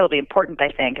been incredibly important, I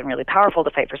think, and really powerful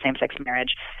to fight for same-sex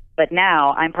marriage. But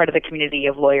now I'm part of the community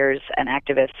of lawyers and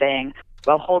activists saying,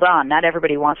 well, hold on, not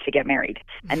everybody wants to get married.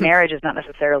 And marriage is not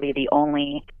necessarily the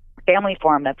only family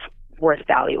form that's worth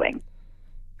valuing.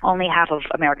 Only half of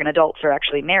American adults are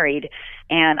actually married,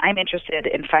 and I'm interested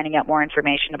in finding out more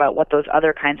information about what those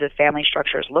other kinds of family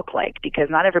structures look like, because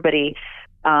not everybody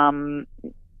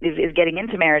is getting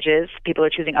into marriages. People are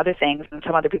choosing other things, and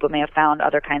some other people may have found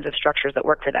other kinds of structures that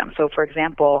work for them. So, for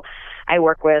example, I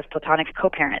work with platonic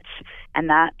co-parents, and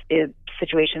that is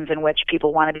situations in which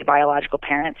people want to be biological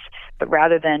parents, but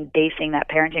rather than basing that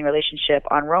parenting relationship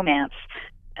on romance,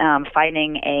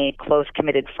 finding a close,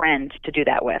 committed friend to do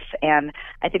that with. And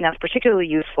I think that's particularly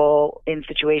useful in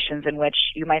situations in which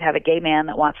you might have a gay man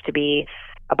that wants to be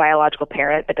a biological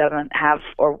parent but doesn't have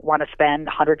or want to spend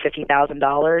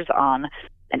 $150,000 on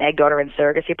an egg donor and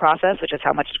surrogacy process, which is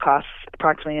how much it costs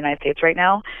approximately in the United States right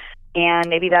now. And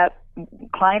maybe that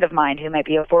client of mine who might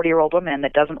be a 40-year-old woman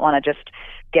that doesn't want to just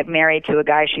get married to a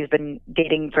guy she's been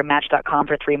dating from Match.com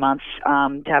for 3 months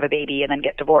to have a baby and then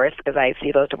get divorced, because I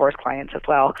see those divorce clients as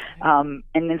well. And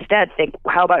instead think,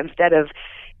 how about instead of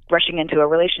rushing into a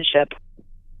relationship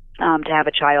to have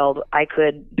a child, I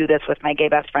could do this with my gay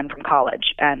best friend from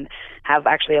college and have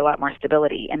actually a lot more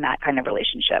stability in that kind of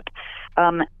relationship.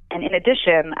 And in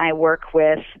addition, I work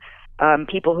with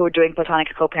people who are doing platonic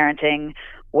co-parenting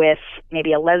with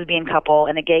maybe a lesbian couple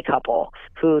and a gay couple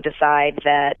who decide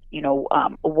that,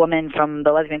 a woman from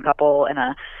the lesbian couple and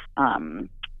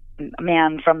a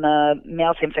man from the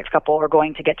male same-sex couple are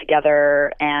going to get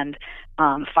together and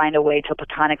find a way to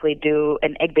platonically do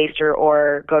an egg baster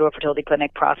or go to a fertility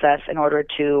clinic process in order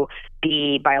to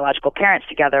be biological parents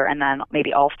together, and then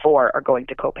maybe all four are going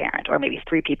to co-parent, or maybe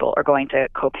 3 people are going to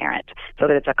co-parent, so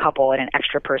that it's a couple and an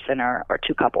extra person or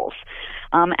 2 couples.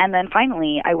 And then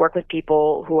finally, I work with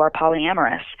people who are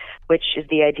polyamorous, which is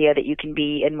the idea that you can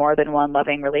be in more than one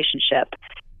loving relationship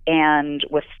and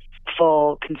with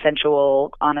full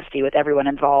consensual honesty with everyone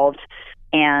involved,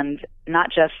 and not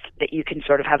just that you can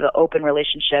sort of have the open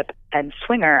relationship and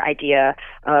swinger idea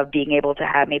of being able to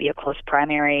have maybe a close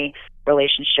primary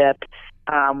relationship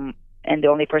and the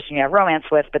only person you have romance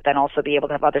with, but then also be able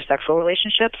to have other sexual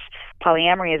relationships.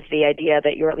 Polyamory is the idea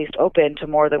that you're at least open to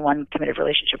more than one committed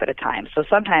relationship at a time. So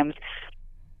sometimes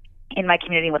in my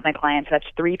community with my clients, that's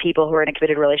 3 people who are in a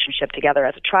committed relationship together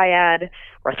as a triad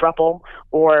or a throuple,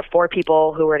 or 4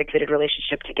 people who are in a committed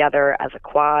relationship together as a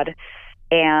quad.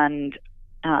 And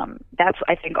that's,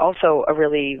 I think, also a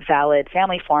really valid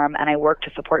family form, and I work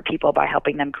to support people by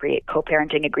helping them create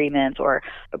co-parenting agreements or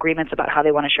agreements about how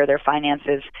they want to share their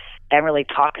finances, and really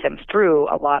talk them through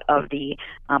a lot of the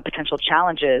potential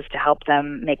challenges to help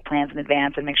them make plans in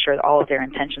advance and make sure that all of their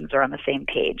intentions are on the same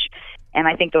page. And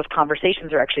I think those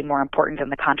conversations are actually more important than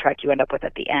the contract you end up with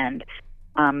at the end.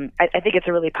 I think it's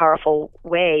a really powerful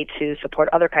way to support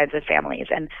other kinds of families.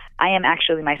 And I am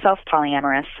actually myself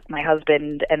polyamorous. My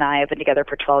husband and I have been together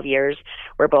for 12 years.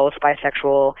 We're both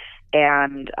bisexual,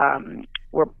 and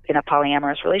we're in a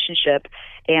polyamorous relationship.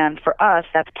 And for us,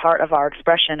 that's part of our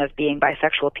expression of being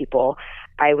bisexual people.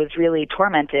 I was really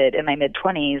tormented in my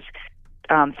mid-20s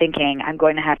thinking I'm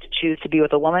going to have to choose to be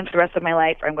with a woman for the rest of my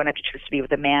life, or I'm going to have to choose to be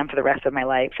with a man for the rest of my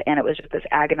life. And it was just this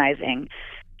agonizing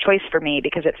choice for me,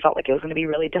 because it felt like it was going to be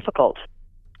really difficult.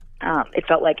 It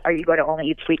felt like, are you going to only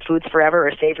eat sweet foods forever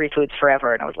or savory foods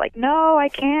forever? And I was like, no, I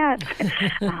can't.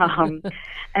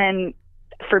 And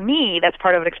for me, that's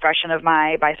part of an expression of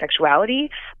my bisexuality,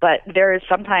 but there is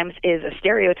sometimes is a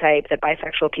stereotype that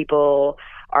bisexual people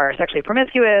are sexually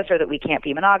promiscuous or that we can't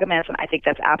be monogamous, and I think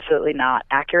that's absolutely not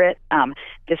accurate.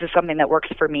 This is something that works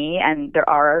for me, and there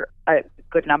are a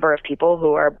good number of people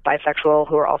who are bisexual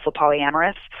who are also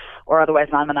polyamorous or otherwise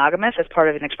non-monogamous as part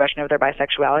of an expression of their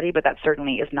bisexuality, but that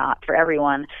certainly is not for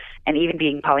everyone, and even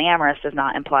being polyamorous does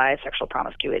not imply sexual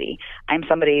promiscuity. I'm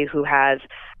somebody who has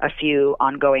a few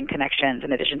ongoing connections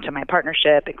in addition to my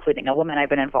partnership, including a woman I've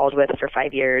been involved with for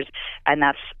 5 years, and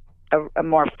that's a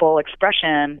more full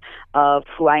expression of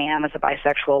who I am as a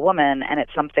bisexual woman, and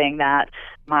it's something that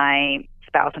my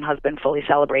spouse and husband fully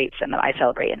celebrates and that I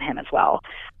celebrate in him as well.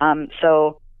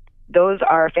 So those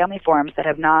are family forms that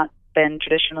have not been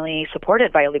traditionally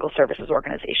supported by a legal services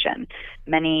organization.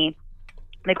 Many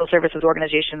legal services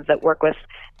organizations that work with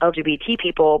LGBT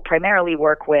people primarily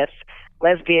work with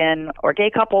lesbian or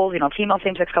gay couples, female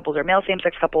same-sex couples or male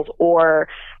same-sex couples, or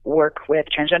work with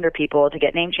transgender people to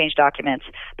get name change documents.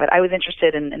 But I was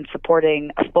interested in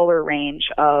supporting a fuller range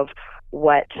of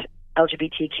what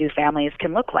LGBTQ families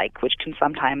can look like, which can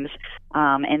sometimes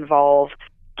involve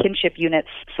kinship units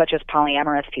such as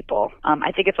polyamorous people.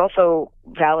 I think it's also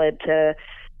valid to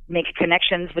make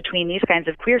connections between these kinds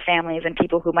of queer families and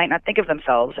people who might not think of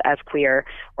themselves as queer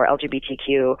or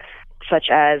LGBTQ, such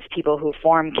as people who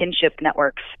form kinship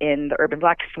networks in the urban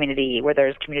Black community, where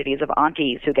there's communities of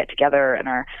aunties who get together and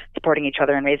are supporting each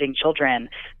other and raising children.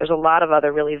 There's a lot of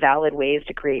other really valid ways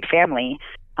to create family.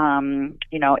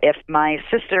 If my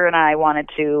sister and I wanted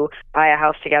to buy a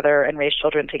house together and raise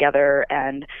children together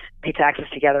and pay taxes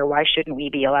together. Why shouldn't we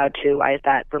be allowed to? Why is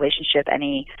that relationship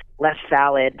any less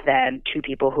valid than two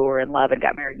people who were in love and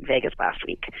got married in Vegas last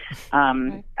week?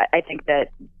 Right. I think that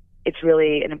it's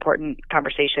really an important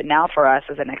conversation now for us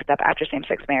as a next step after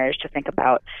same-sex marriage to think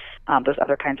about those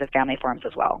other kinds of family forms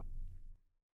as well.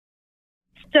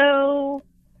 So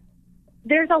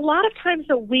there's a lot of times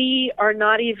that we are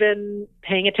not even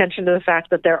paying attention to the fact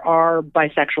that there are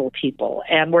bisexual people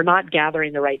and we're not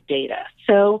gathering the right data.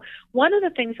 So one of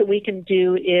the things that we can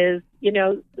do is,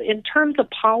 in terms of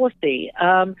policy,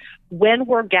 when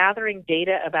we're gathering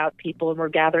data about people and we're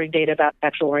gathering data about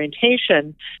sexual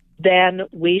orientation, then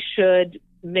we should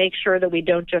make sure that we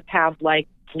don't just have like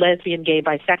lesbian, gay,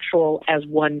 bisexual as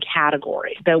one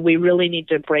category, that we really need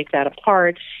to break that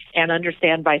apart and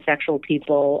understand bisexual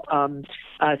people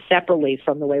separately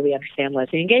from the way we understand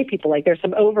lesbian and gay people. Like there's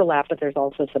some overlap, but there's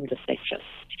also some distinction.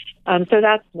 So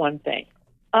that's one thing.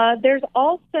 There's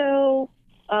also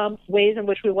ways in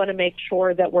which we want to make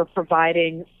sure that we're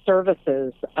providing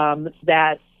services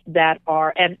that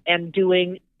are and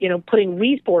doing, putting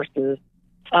resources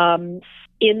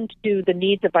into the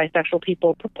needs of bisexual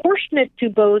people proportionate to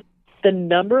both the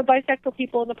number of bisexual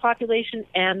people in the population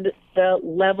and the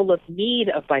level of need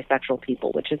of bisexual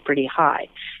people, which is pretty high.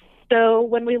 So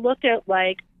when we look at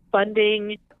like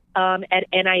funding at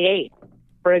NIH,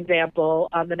 for example,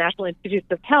 the National Institutes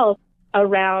of Health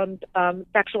around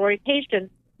sexual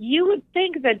orientation, you would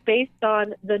think that based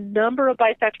on the number of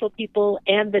bisexual people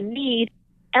and the need,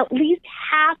 at least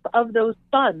half of those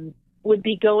funds would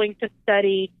be going to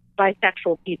study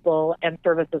bisexual people and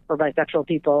services for bisexual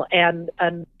people, and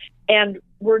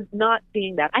we're not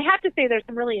seeing that. I have to say there's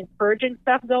some really encouraging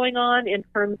stuff going on in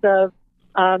terms of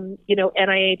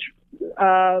NIH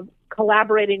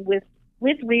collaborating with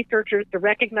researchers to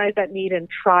recognize that need and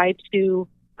try to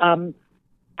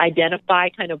identify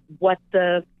kind of what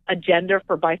the agenda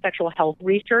for bisexual health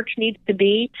research needs to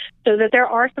be, so that there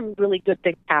are some really good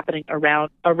things happening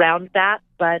around that,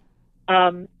 but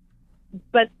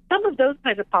some of those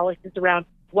kinds of policies around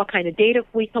what kind of data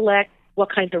we collect, what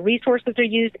kinds of resources are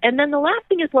used, and then the last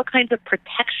thing is what kinds of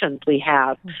protections we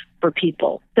have for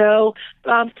people. So,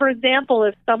 for example,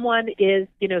 if someone is,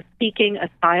 seeking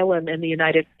asylum in the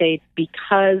United States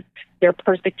because they're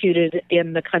persecuted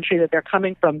in the country that they're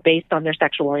coming from based on their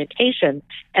sexual orientation,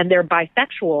 and they're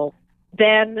bisexual,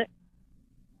 then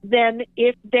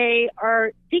if they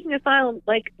are seeking asylum,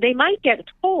 like they might get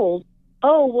told,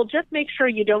 oh, well, just make sure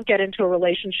you don't get into a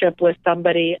relationship with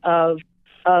somebody of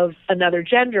another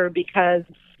gender because,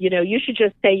 you should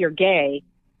just say you're gay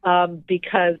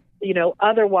because,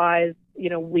 otherwise,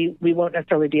 we won't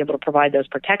necessarily be able to provide those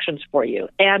protections for you.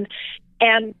 And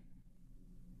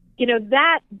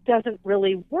that doesn't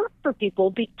really work for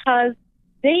people because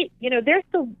they're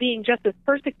still being just as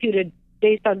persecuted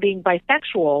based on being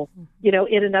bisexual,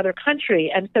 in another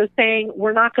country. And so saying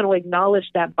we're not going to acknowledge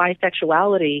that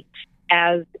bisexuality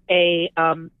as a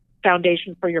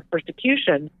foundation for your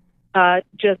persecution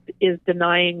just is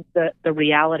denying the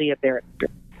reality of their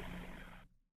experience.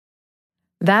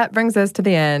 That brings us to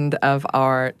the end of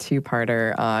our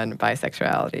two-parter on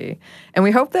bisexuality. And we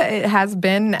hope that it has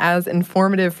been as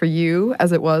informative for you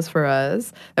as it was for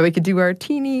us, that we could do our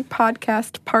teeny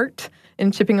podcast part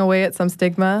in chipping away at some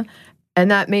stigma,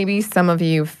 and that maybe some of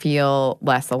you feel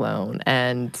less alone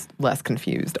and less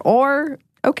confused or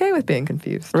okay with being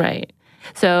confused. Right.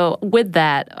 So with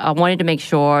that, I wanted to make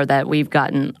sure that we've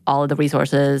gotten all of the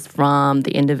resources from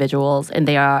the individuals, and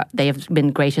they have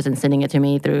been gracious in sending it to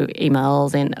me through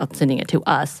emails and sending it to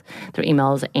us through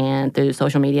emails and through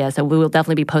social media. So we will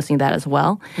definitely be posting that as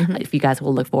well. If you guys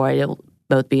will look for it, it'll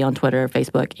both be on Twitter,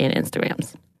 Facebook, and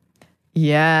Instagrams.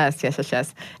 Yes.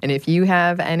 And if you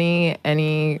have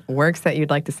any works that you'd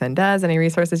like to send us, any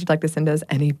resources you'd like to send us,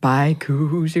 any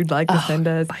baikus you'd like to send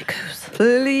us, Baikus.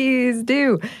 Please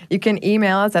do. You can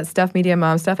email us at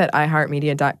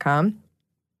stuffmediamomstuff@iheartmedia.com.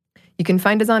 You can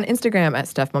find us on Instagram at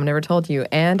Stuff Mom Never Told You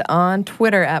and on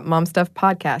Twitter at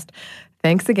MomStuffPodcast.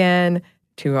 Thanks again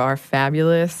to our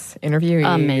fabulous interviewees.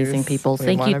 Amazing people.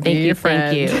 Thank you.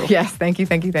 Yes, thank you.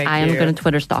 I am going to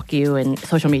Twitter stalk you and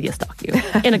social media stalk you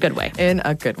in a good way. In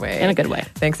a good way.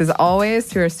 Thanks as always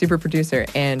to our super producer,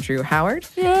 Andrew Howard.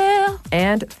 Yeah.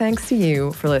 And thanks to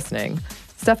you for listening.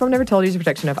 Stuff Mom Never Told You is a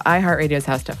production of iHeartRadio's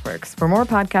How Stuff Works. For more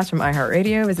podcasts from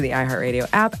iHeartRadio, visit the iHeartRadio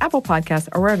app, Apple Podcasts,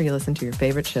 or wherever you listen to your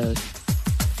favorite shows.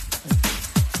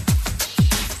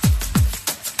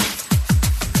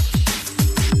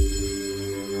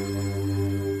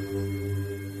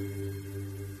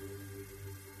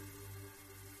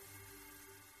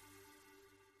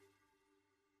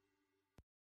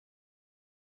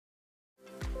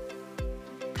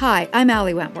 Hi, I'm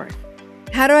Allie Wentworth.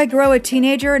 How do I grow a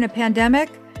teenager in a pandemic?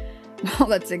 Well,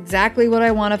 that's exactly what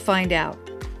I want to find out.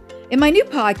 In my new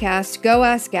podcast, Go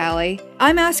Ask Allie,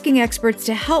 I'm asking experts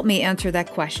to help me answer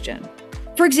that question.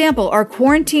 For example, are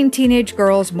quarantine teenage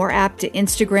girls more apt to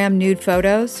Instagram nude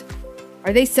photos?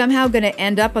 Are they somehow going to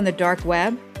end up on the dark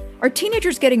web? Are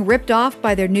teenagers getting ripped off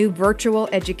by their new virtual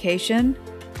education?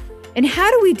 And how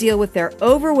do we deal with their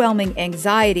overwhelming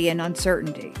anxiety and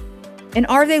uncertainty? And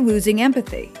are they losing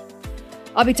empathy?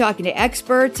 I'll be talking to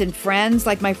experts and friends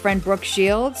like my friend Brooke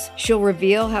Shields. She'll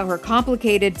reveal how her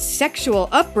complicated sexual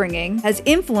upbringing has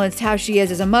influenced how she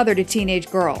is as a mother to teenage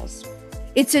girls.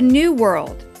 It's a new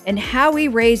world, and how we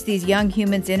raise these young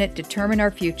humans in it determine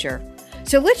our future.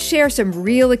 So let's share some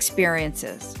real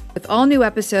experiences, with all new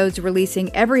episodes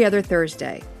releasing every other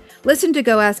Thursday. Listen to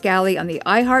Go Ask Allie on the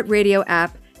iHeartRadio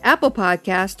app, Apple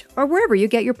Podcast, or wherever you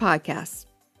get your podcasts.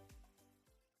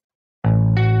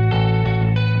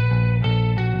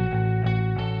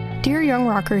 Dear Young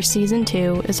Rocker Season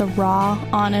 2 is a raw,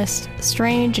 honest,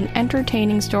 strange, and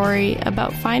entertaining story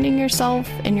about finding yourself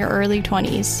in your early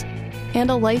 20s and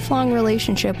a lifelong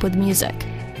relationship with music.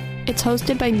 It's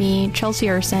hosted by me, Chelsea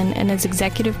Urson, and is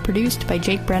executive produced by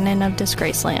Jake Brennan of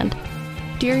Disgraceland.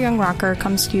 Dear Young Rocker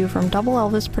comes to you from Double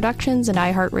Elvis Productions and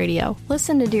iHeartRadio.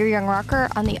 Listen to Dear Young Rocker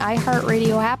on the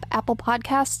iHeartRadio app, Apple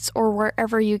Podcasts, or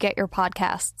wherever you get your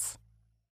podcasts.